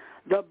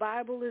 The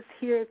Bible is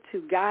here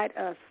to guide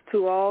us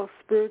to all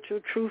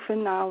spiritual truth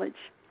and knowledge.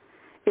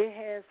 It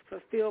has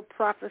fulfilled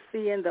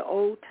prophecy in the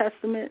Old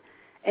Testament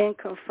and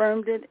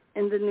confirmed it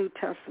in the New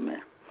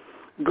Testament.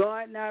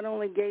 God not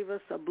only gave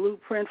us a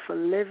blueprint for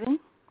living,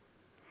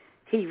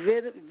 he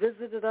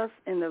visited us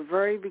in the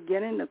very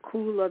beginning, the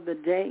cool of the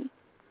day.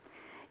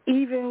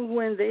 Even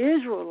when the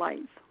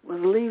Israelites was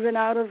leaving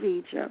out of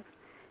Egypt,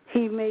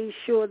 he made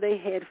sure they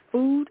had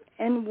food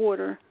and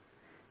water.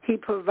 He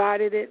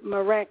provided it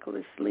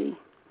miraculously.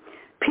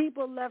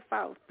 People left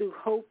out through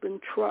hope and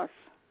trust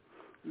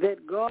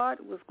that God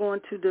was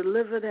going to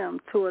deliver them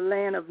to a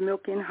land of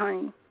milk and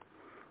honey.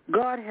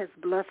 God has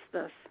blessed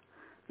us.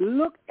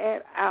 Look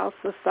at our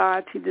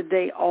society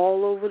today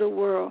all over the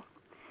world,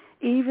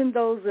 even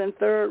those in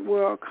third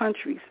world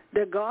countries,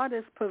 that God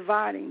is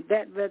providing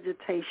that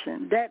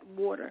vegetation, that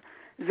water,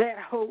 that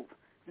hope,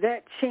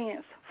 that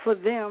chance for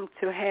them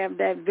to have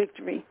that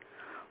victory.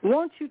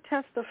 Won't you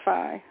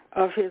testify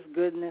of his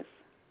goodness?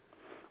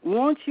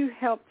 Won't you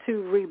help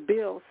to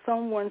rebuild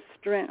someone's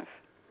strength,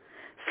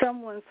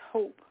 someone's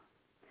hope,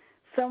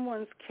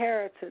 someone's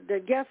character?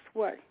 That guess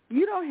what?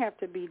 You don't have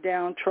to be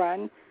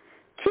downtrodden.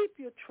 Keep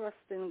your trust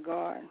in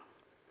God.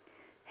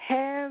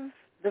 Have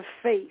the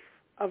faith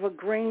of a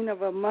grain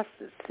of a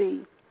mustard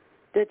seed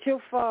that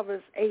your Father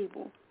is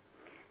able.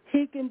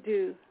 He can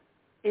do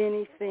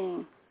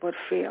anything but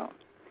fail.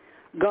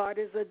 God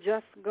is a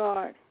just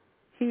God.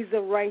 He's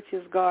a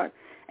righteous God.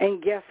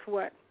 And guess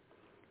what?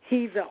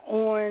 He's an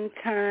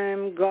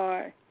on-time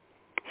God.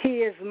 He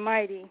is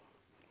mighty.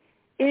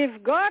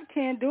 If God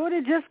can't do it,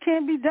 it just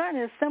can't be done.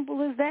 As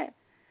simple as that.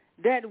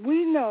 That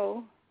we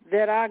know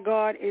that our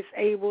God is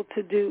able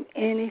to do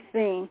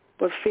anything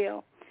but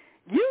fail.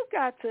 You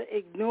got to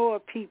ignore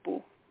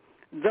people,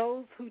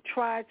 those who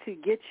try to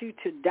get you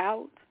to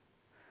doubt,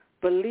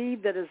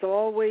 believe that it's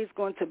always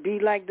going to be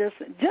like this.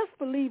 Just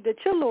believe that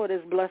your Lord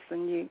is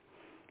blessing you.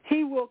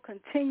 He will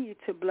continue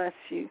to bless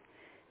you.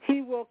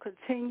 He will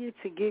continue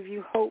to give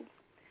you hope.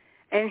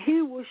 And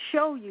he will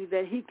show you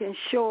that he can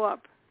show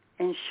up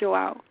and show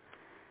out.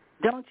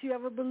 Don't you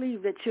ever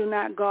believe that you're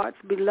not God's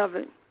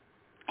beloved.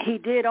 He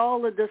did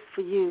all of this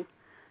for you.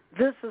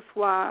 This is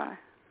why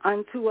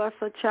unto us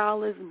a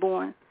child is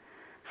born,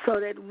 so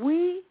that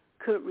we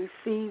could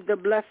receive the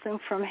blessing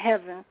from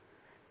heaven,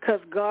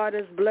 because God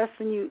is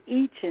blessing you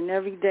each and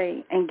every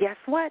day. And guess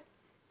what?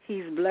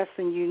 He's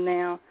blessing you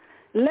now.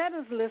 Let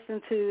us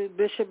listen to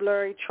Bishop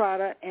Larry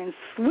Trotter and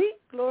Sweet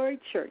Glory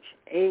Church.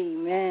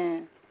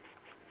 Amen.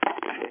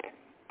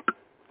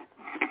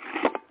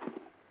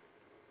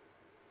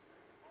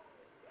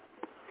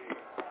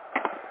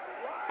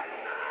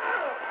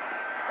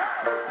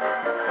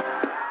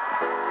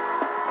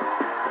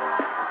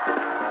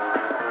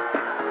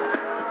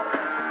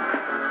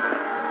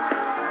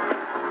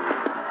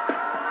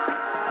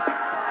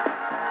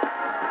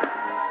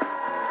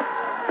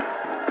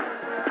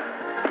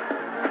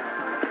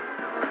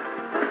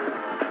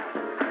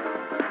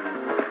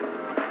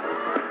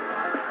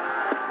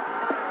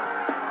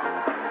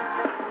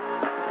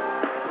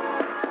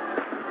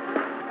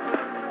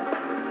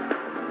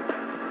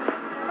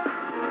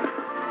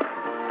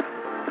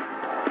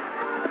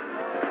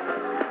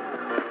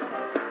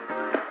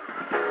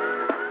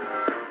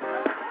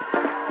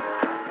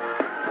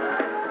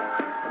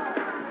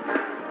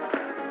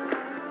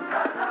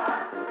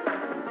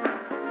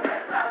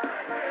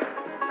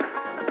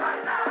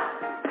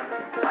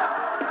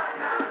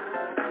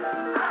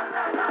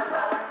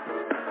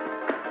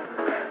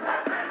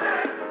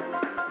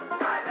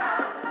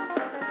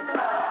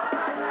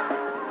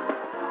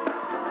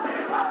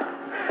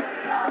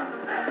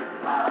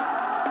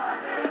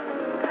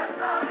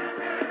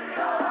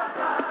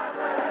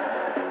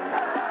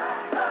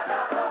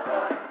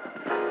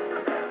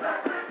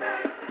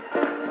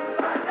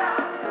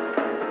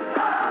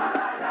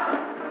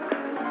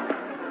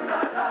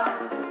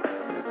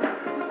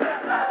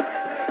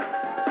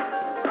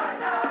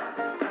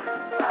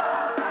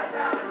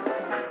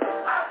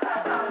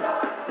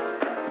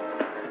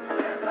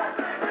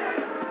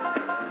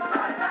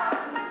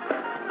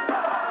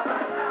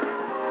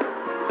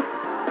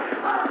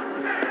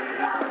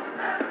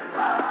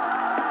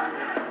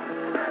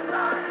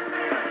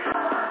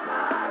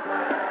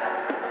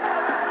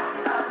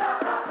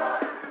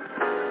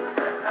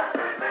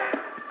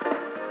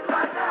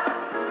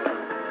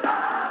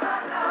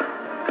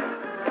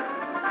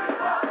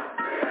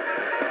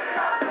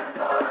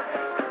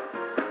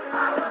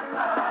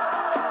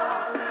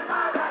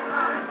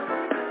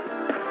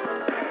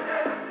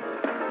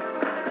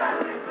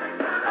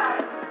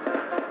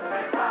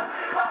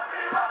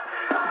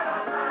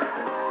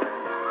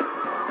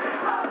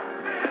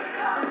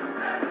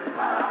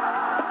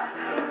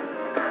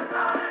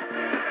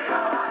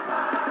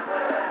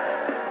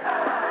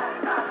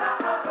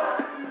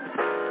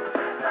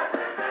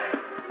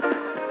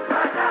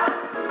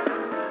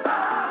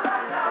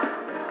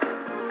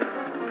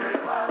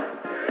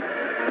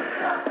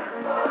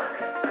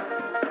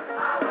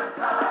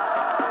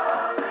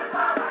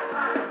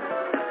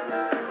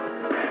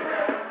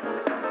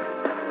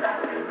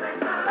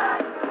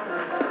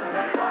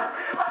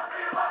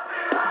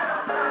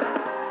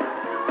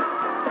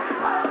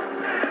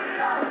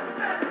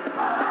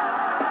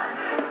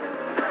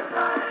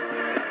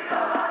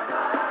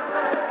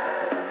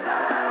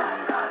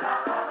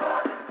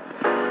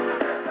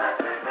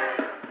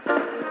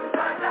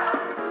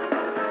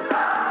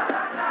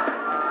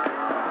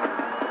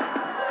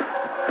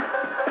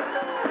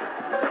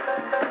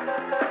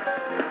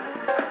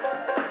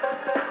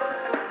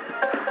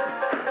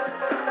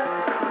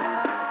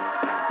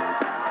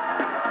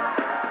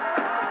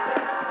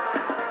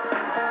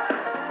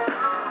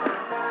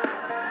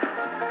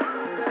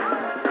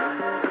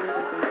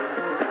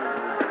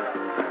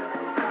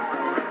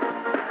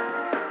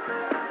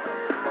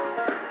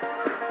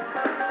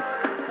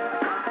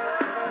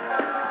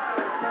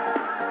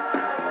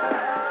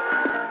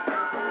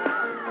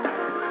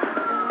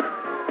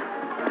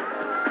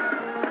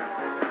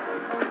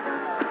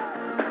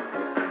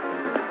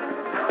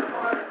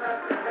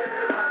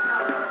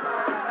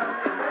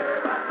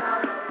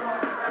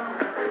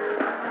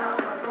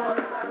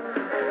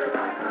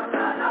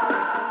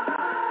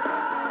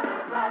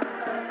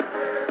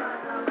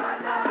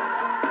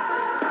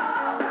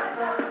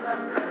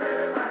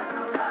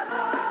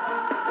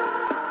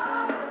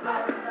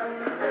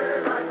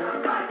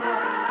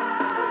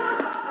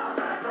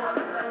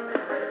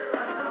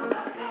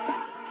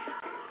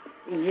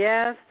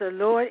 Yes, the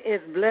Lord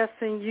is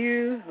blessing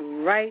you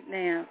right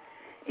now.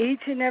 Each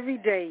and every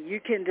day you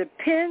can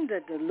depend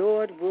that the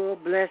Lord will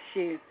bless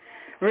you.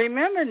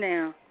 Remember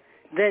now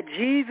that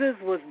Jesus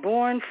was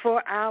born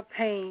for our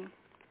pain.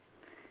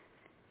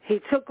 He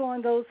took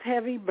on those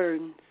heavy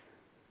burdens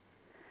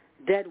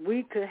that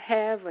we could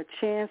have a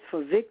chance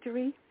for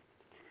victory,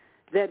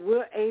 that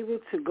we're able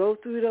to go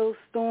through those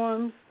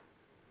storms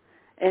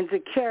and to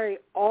carry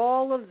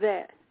all of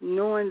that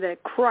knowing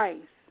that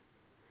Christ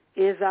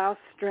is our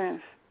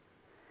strength,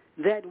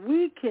 that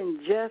we can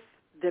just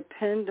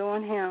depend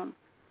on him.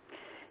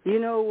 You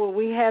know, when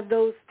we have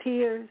those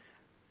tears,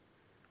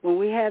 when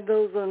we have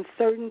those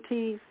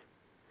uncertainties,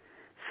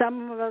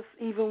 some of us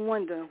even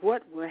wonder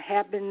what will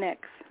happen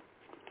next.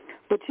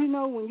 But you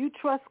know, when you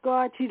trust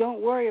God, you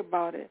don't worry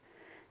about it.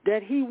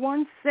 That he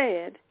once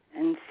said,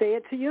 and say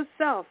it to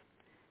yourself,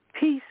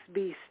 peace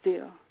be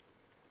still.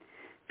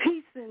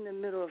 Peace in the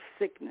middle of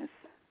sickness.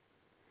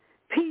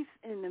 Peace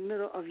in the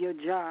middle of your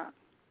job.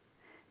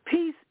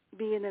 Peace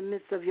be in the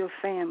midst of your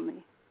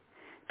family.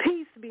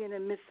 Peace be in the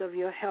midst of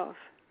your health.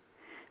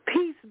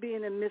 Peace be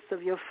in the midst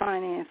of your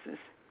finances.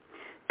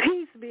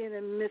 Peace be in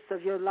the midst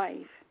of your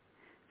life.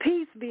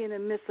 Peace be in the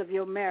midst of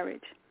your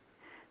marriage.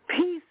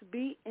 Peace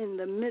be in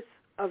the midst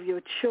of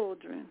your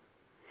children.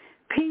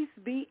 Peace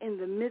be in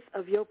the midst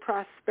of your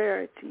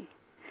prosperity.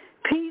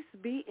 Peace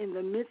be in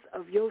the midst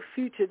of your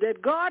future.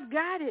 That God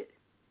got it.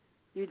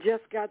 You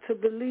just got to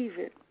believe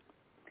it.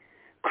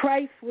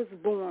 Christ was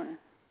born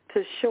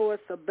to show us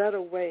a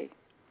better way,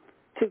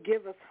 to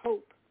give us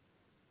hope,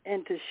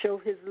 and to show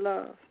his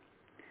love.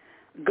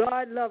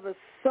 God loved us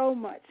so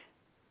much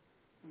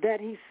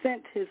that he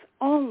sent his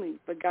only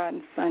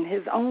begotten son,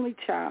 his only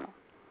child,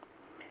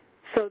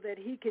 so that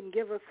he can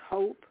give us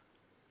hope,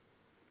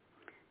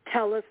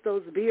 tell us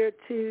those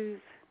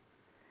beatitudes,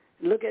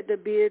 look at the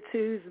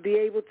beatitudes, be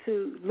able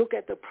to look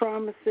at the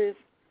promises,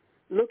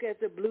 look at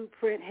the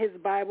blueprint, his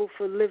Bible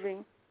for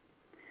living.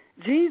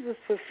 Jesus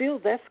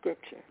fulfilled that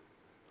scripture.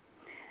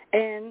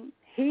 And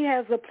he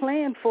has a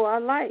plan for our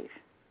life.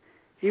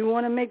 If you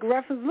want to make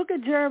reference, look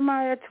at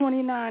Jeremiah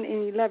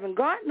 29:11.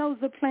 God knows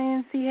the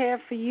plans he has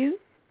for you.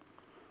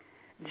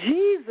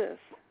 Jesus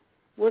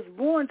was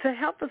born to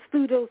help us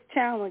through those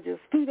challenges,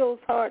 through those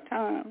hard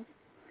times.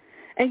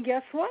 And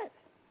guess what?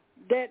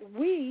 That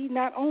we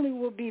not only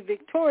will be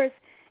victorious,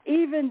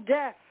 even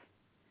death,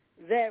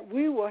 that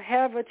we will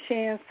have a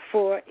chance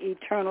for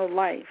eternal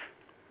life.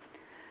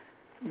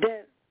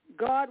 That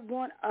God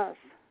wants us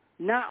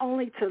not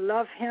only to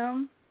love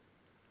him,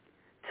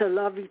 to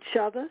love each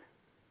other,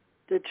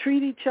 to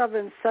treat each other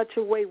in such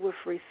a way with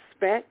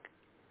respect,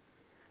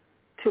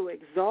 to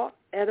exalt,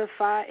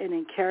 edify, and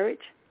encourage.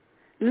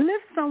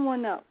 Lift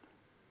someone up.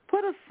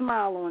 Put a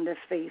smile on their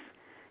face.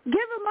 Give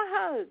them a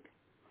hug.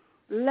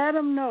 Let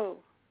them know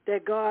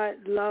that God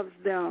loves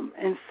them,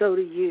 and so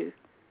do you.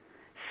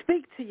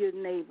 Speak to your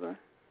neighbor.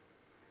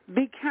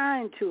 Be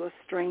kind to a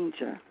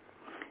stranger.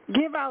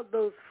 Give out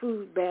those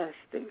food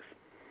baskets.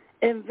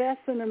 Invest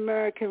in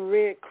American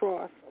Red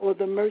Cross or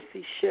the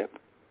Mercy Ship.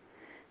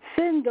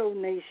 Send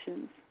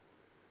donations.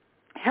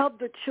 Help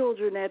the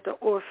children at the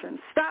orphans.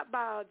 Stop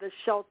by the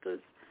shelters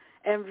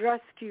and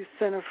rescue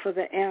center for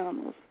the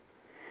animals.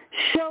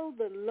 Show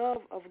the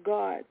love of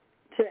God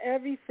to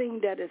everything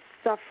that is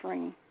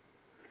suffering,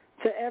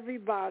 to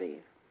everybody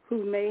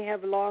who may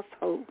have lost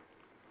hope.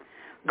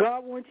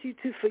 God wants you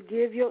to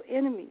forgive your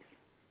enemies.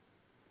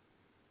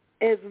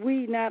 As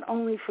we not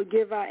only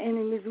forgive our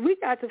enemies, we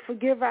got to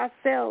forgive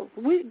ourselves.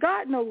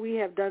 God knows we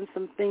have done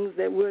some things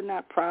that we're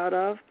not proud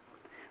of.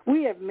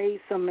 We have made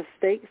some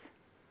mistakes.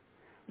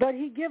 But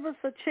he gives us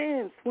a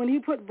chance when he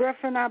put breath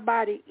in our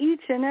body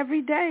each and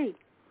every day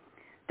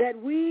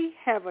that we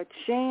have a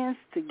chance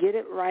to get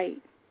it right.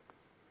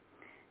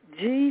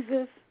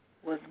 Jesus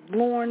was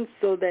born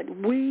so that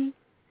we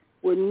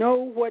would know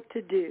what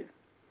to do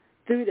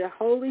through the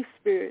Holy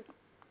Spirit,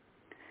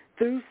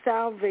 through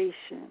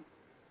salvation,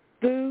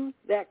 through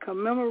that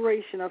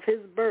commemoration of his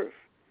birth,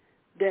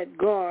 that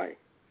God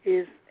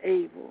is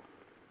able.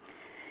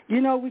 You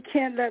know, we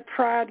can't let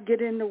pride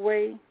get in the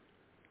way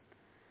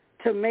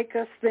to make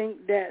us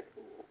think that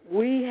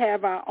we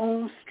have our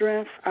own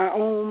strength, our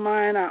own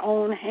mind, our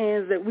own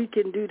hands, that we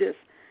can do this.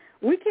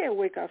 We can't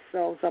wake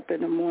ourselves up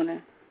in the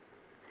morning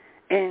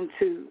and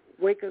to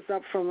wake us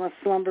up from a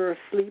slumber or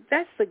sleep.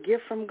 That's a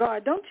gift from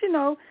God. Don't you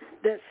know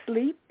that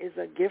sleep is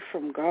a gift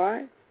from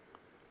God?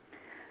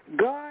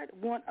 God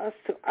wants us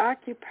to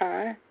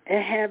occupy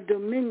and have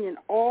dominion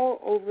all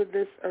over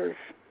this earth.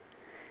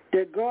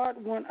 That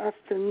God wants us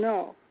to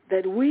know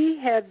that we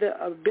have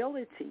the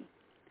ability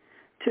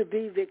to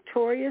be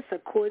victorious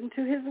according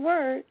to his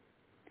word,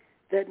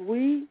 that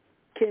we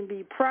can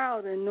be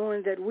proud in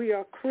knowing that we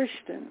are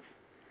Christians,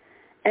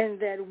 and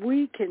that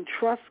we can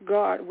trust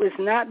God. It's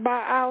not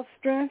by our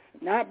strength,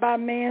 not by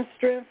man's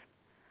strength,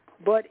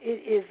 but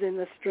it is in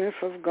the strength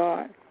of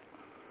God.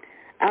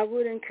 I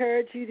would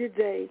encourage you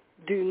today,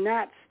 do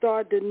not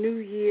start the new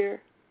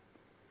year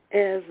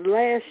as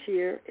last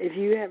year if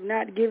you have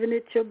not given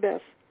it your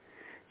best.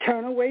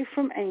 Turn away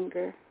from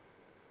anger.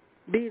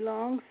 Be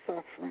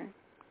long-suffering.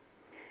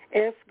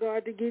 Ask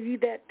God to give you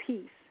that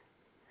peace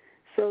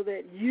so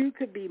that you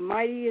could be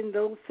mighty in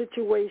those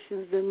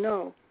situations and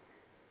know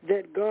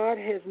that God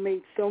has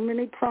made so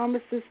many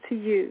promises to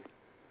you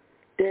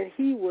that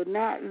he will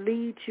not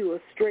lead you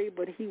astray,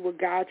 but he will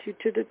guide you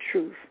to the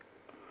truth.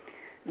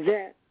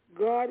 That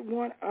God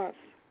wants us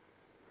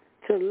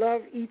to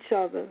love each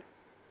other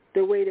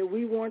the way that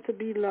we want to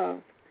be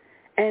loved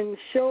and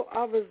show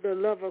others the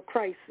love of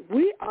Christ.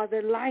 We are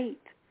the light.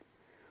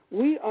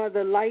 We are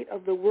the light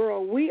of the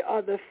world. We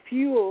are the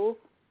fuel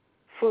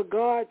for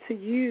God to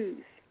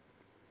use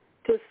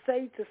to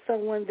say to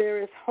someone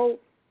there is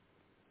hope.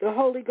 The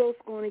Holy Ghost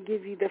is going to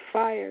give you the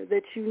fire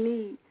that you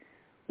need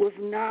with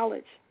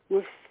knowledge,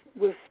 with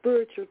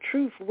spiritual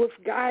truth, with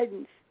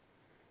guidance,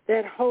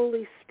 that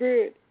Holy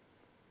Spirit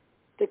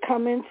to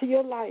come into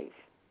your life,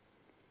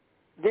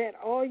 that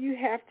all you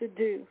have to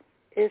do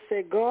is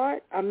say, God,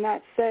 I'm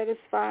not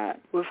satisfied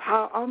with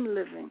how I'm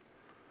living,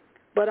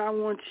 but I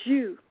want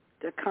you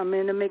to come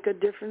in and make a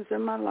difference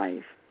in my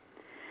life.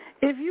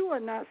 If you are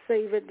not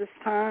saved at this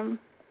time,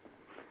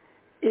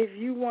 if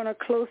you want a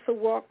closer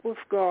walk with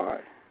God,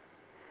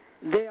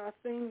 there are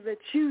things that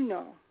you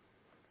know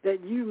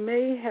that you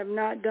may have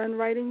not done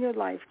right in your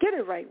life. Get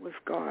it right with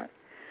God.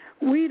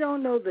 We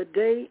don't know the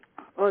day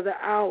or the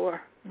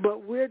hour,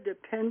 but we're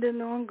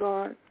dependent on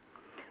God.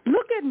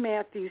 Look at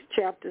Matthew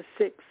chapter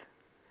 6,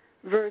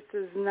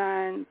 verses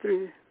 9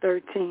 through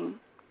 13.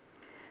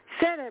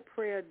 Say that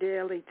prayer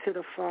daily to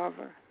the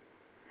Father.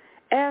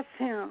 Ask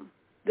him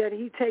that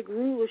he take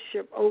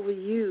rulership over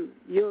you,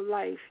 your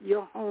life,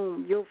 your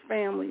home, your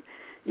family,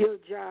 your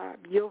job,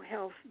 your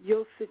health,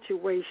 your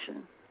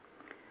situation.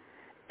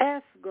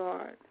 Ask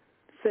God.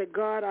 Say,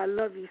 God, I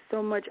love you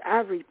so much, I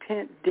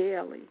repent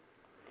daily.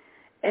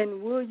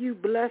 And will you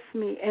bless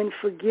me and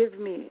forgive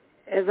me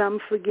as I'm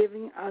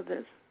forgiving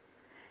others?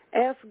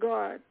 Ask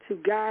God to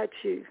guide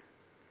you,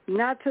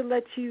 not to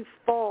let you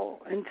fall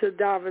into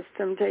diverse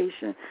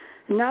temptation,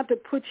 not to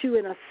put you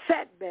in a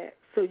setback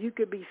so you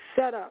could be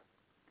set up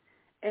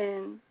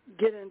and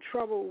get in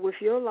trouble with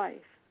your life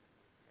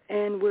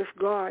and with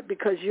God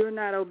because you're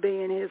not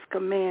obeying his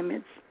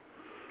commandments.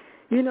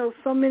 You know,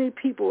 so many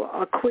people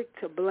are quick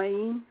to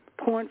blame,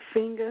 point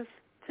fingers,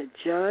 to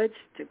judge,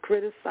 to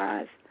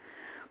criticize.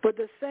 But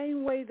the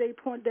same way they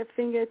point their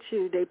finger at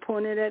you, they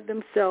point it at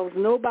themselves.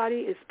 Nobody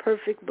is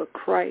perfect but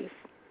Christ.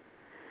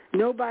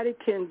 Nobody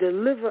can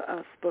deliver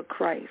us but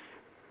Christ.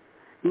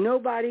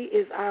 Nobody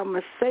is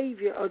our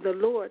Savior or the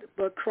Lord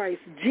but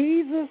Christ.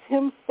 Jesus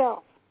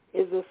himself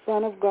is the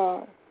Son of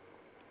God.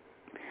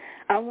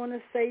 I want to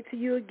say to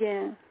you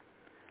again,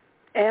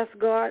 ask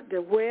God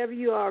that wherever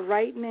you are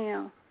right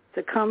now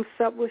to come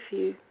sup with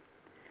you.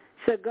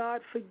 Say,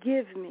 God,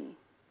 forgive me.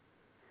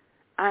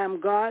 I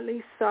am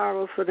godly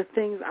sorrow for the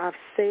things I've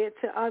said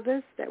to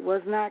others that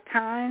was not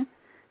kind,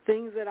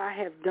 things that I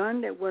have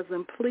done that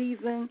wasn't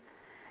pleasing,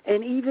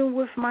 and even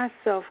with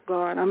myself,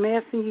 God, I'm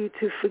asking you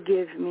to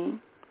forgive me.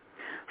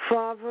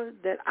 Father,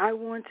 that I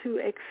want to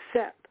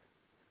accept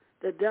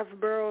the death,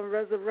 burial, and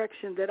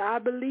resurrection, that I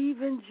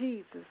believe in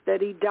Jesus,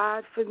 that he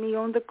died for me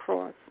on the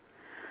cross.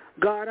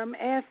 God, I'm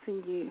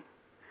asking you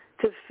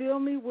to fill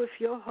me with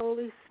your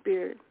Holy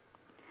Spirit.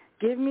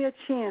 Give me a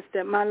chance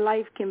that my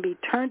life can be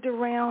turned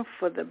around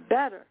for the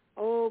better.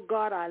 Oh,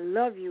 God, I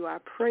love you. I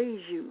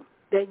praise you,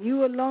 that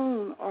you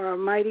alone are a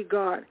mighty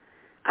God.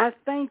 I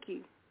thank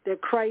you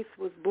that Christ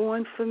was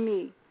born for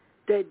me,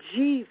 that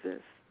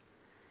Jesus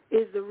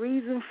is the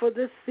reason for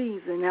this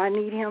season. I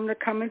need him to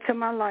come into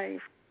my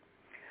life.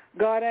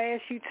 God, I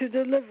ask you to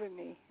deliver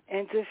me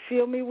and to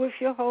fill me with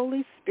your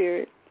Holy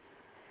Spirit.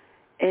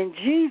 In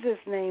Jesus'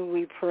 name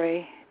we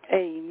pray.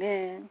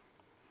 Amen.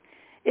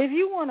 If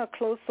you want a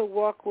closer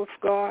walk with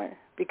God,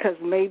 because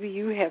maybe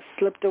you have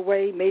slipped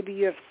away, maybe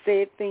you have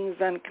said things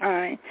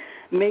unkind,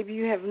 maybe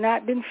you have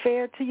not been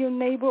fair to your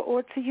neighbor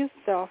or to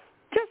yourself,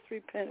 just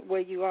repent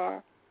where you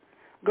are.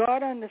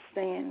 God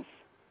understands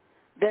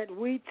that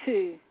we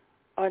too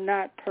are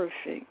not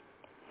perfect,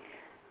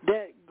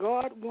 that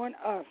God wants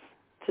us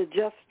to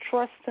just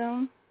trust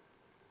him,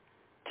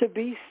 to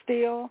be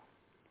still,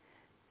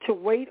 to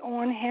wait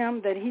on him,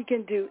 that he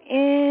can do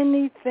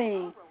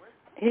anything.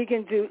 He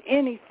can do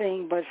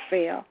anything but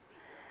fail.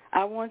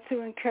 I want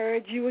to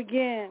encourage you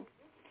again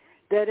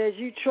that as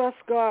you trust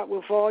God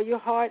with all your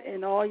heart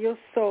and all your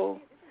soul,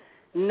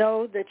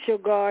 know that your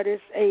God is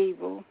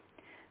able.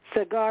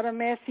 So, God,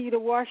 I'm asking you to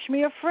wash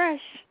me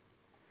afresh.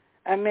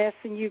 I'm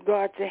asking you,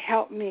 God, to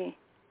help me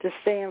to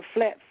stand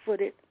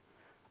flat-footed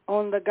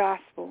on the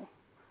gospel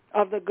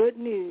of the good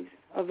news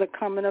of the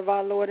coming of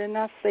our Lord and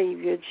our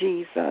Savior,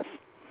 Jesus.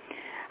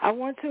 I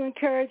want to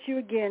encourage you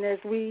again as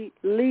we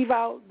leave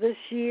out this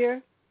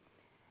year,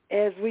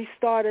 as we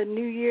start a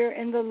new year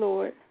in the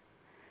Lord,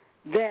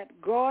 that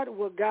God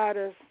will guide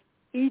us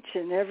each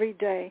and every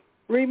day.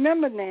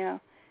 Remember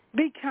now,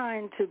 be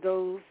kind to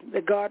those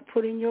that God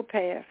put in your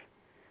path.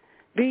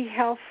 Be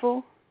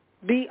helpful,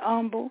 be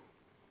humble,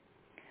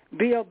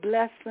 be a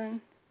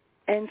blessing,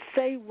 and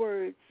say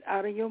words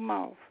out of your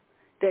mouth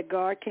that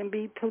God can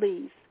be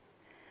pleased.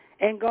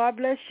 And God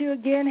bless you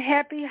again.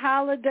 Happy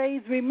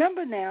holidays.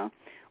 Remember now,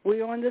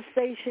 we're on the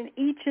station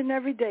each and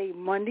every day,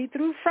 Monday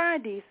through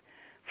Fridays,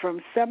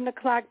 from 7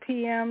 o'clock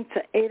p.m.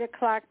 to 8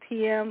 o'clock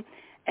p.m.,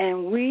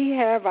 and we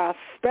have our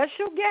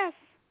special guest,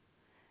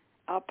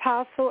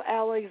 Apostle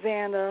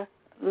Alexander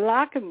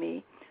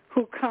Lockamy,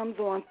 who comes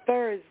on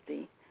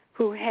Thursday,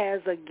 who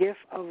has a gift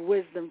of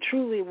wisdom.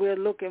 Truly, we're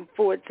looking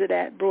forward to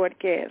that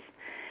broadcast.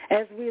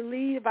 As we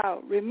leave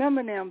out,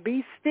 remember now,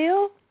 be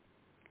still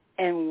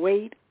and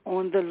wait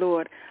on the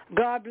Lord.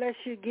 God bless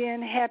you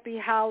again. Happy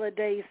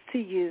holidays to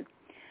you.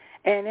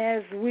 And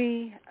as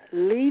we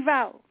leave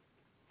out,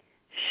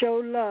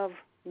 show love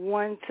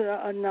one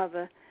to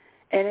another.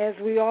 And as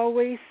we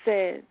always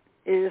said,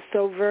 it is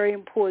so very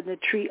important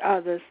to treat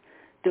others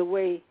the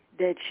way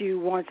that you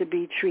want to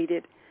be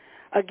treated.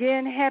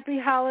 Again, happy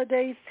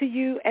holidays to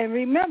you. And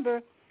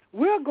remember,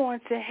 we're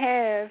going to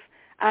have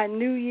our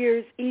New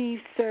Year's Eve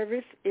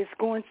service. It's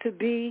going to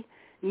be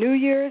New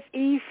Year's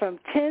Eve from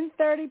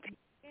 10:30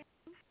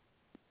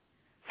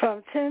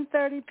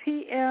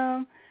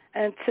 p.m.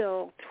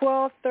 until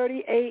 12:30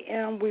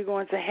 a.m. We're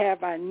going to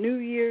have our New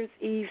Year's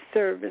Eve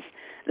service.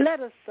 Let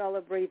us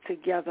celebrate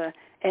together,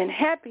 and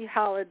happy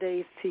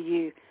holidays to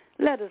you.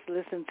 Let us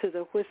listen to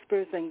the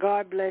whispers, and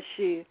God bless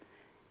you.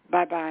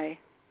 Bye-bye.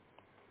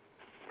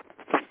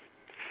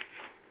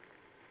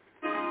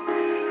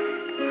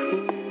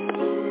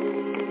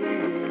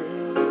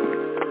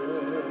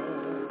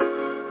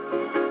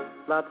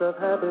 Lots of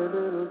happy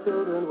little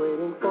children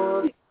waiting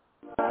for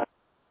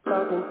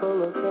stocking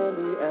full of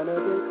candy and a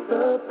big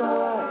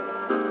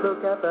surprise.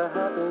 Look at the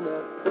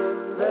happiness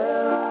in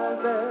their eyes.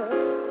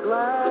 They're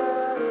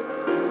glad it's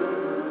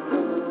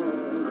Christmas.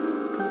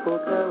 People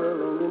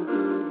caroling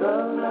into the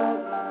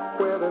night.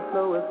 Where the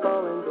snow is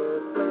falling,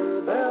 their sleigh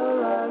bells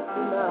rise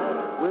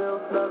tonight. We'll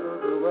snuggle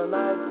to a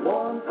nice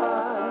warm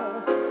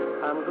fire.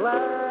 I'm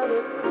glad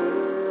it's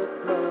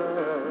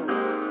Christmas,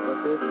 but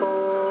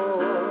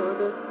before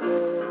this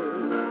day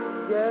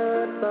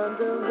gets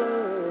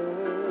underway,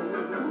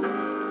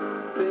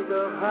 think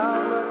of how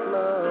much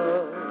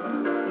love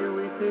you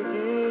wish to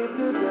give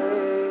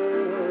today.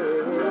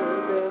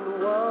 Then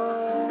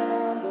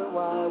wonder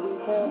why we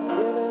can't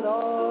give it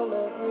all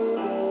every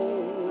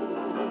day.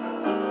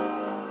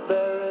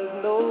 There is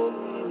no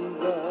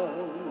reason,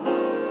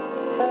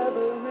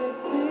 every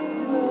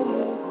season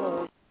is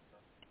one.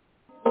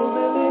 We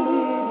really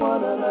need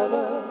one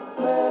another,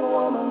 man,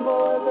 woman,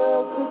 boy,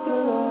 girl, sister,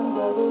 and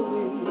brother.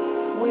 We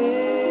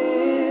wish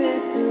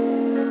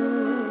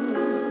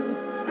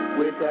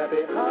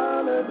happy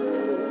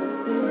holidays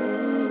to you.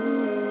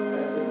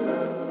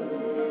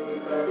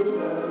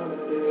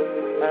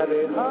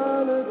 Happy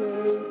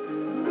holidays to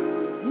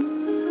you.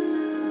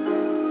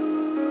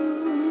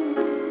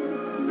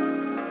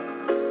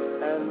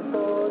 And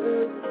for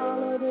this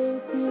holiday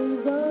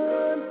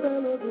season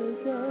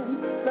celebration,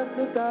 let's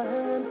lift our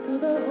hands to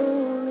the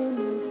holy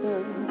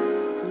nation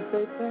to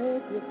say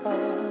thank you,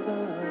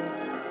 Father.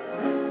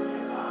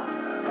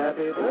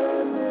 Happy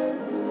birthday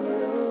to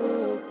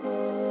your son.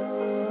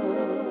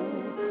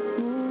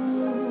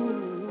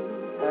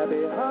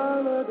 Happy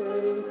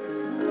holidays to you.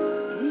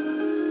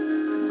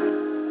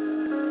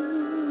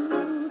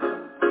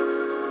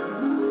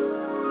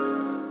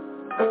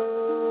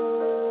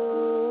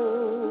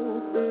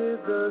 Hope is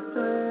the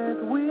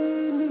strength we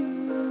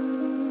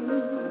need.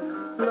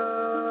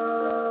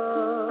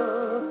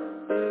 Love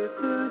is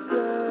to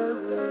share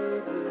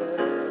with you.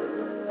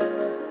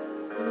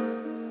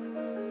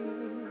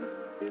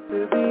 To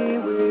be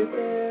with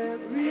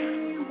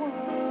everyone.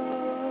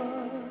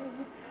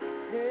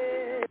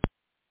 Yeah.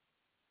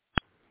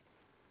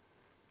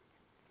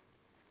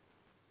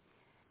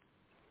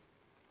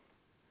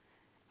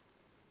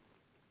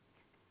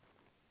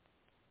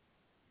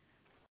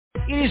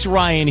 It is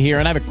Ryan here,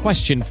 and I have a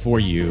question for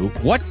you.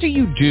 What do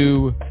you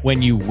do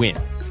when you win?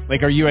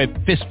 Like, are you a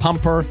fist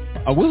pumper,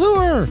 a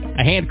woohooer,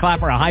 a hand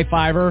clapper, a high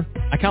fiver?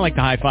 I kind of like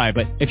the high five,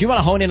 but if you want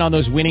to hone in on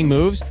those winning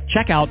moves,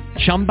 check out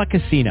Chumba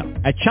Casino.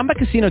 At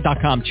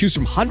ChumbaCasino.com, choose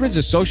from hundreds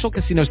of social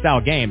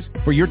casino-style games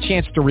for your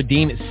chance to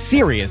redeem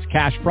serious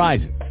cash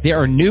prizes.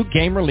 There are new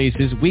game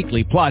releases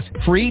weekly, plus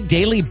free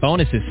daily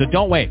bonuses, so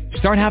don't wait.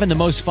 Start having the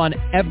most fun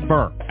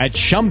ever at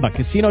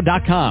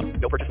ChumbaCasino.com.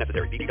 No purchase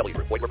necessary. VGW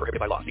Group. Void where prohibited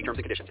by law. See terms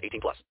and conditions. 18+.